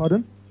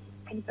 Pardon?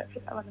 Can you put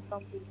Flirta on the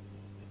phone, please?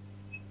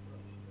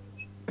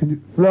 Can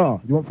you...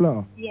 Flirta? You want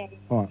Flirta? Yeah.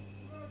 Alright.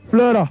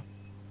 Flirta!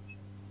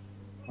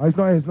 Oh, he's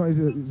not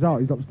here. He's out.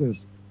 He's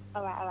upstairs.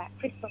 Alright.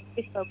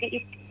 Crystal, get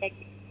your...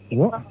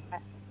 What?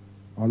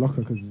 I'll lock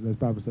her because there's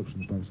bad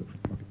reception. Fuck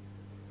it.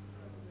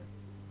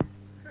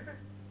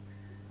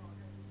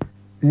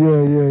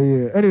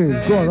 Yeah.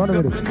 Anyway, go on, run a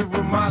minute.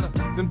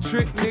 Them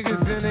trick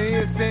niggas in the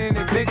ear saying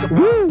they think about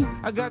Woo!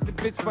 I got the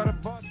bitch by the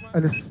boss.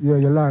 And it's, yeah,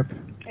 you're live.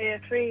 Yeah,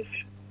 please.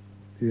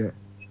 Yeah.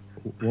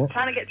 What?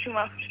 Trying to get to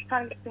my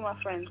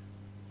friend,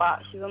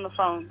 but she's on the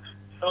phone.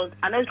 So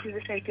I know she's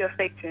listening to your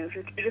fake tunes.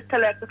 So you just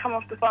tell her to come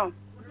off the phone.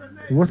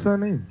 What's her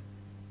name?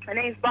 Her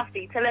name's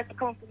Bashy. Tell her to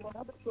come off the phone.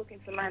 I'll be talking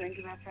to man and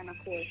give her friend a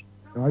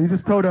call. You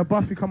just told her,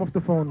 Buffy, come off the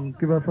phone and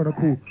give her phone a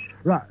call.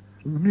 Right.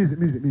 Music.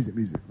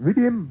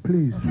 Rhythm,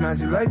 please. Now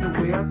she like the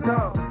way I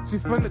talk. She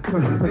from the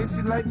country.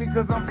 She like me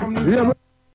cause I'm from New York.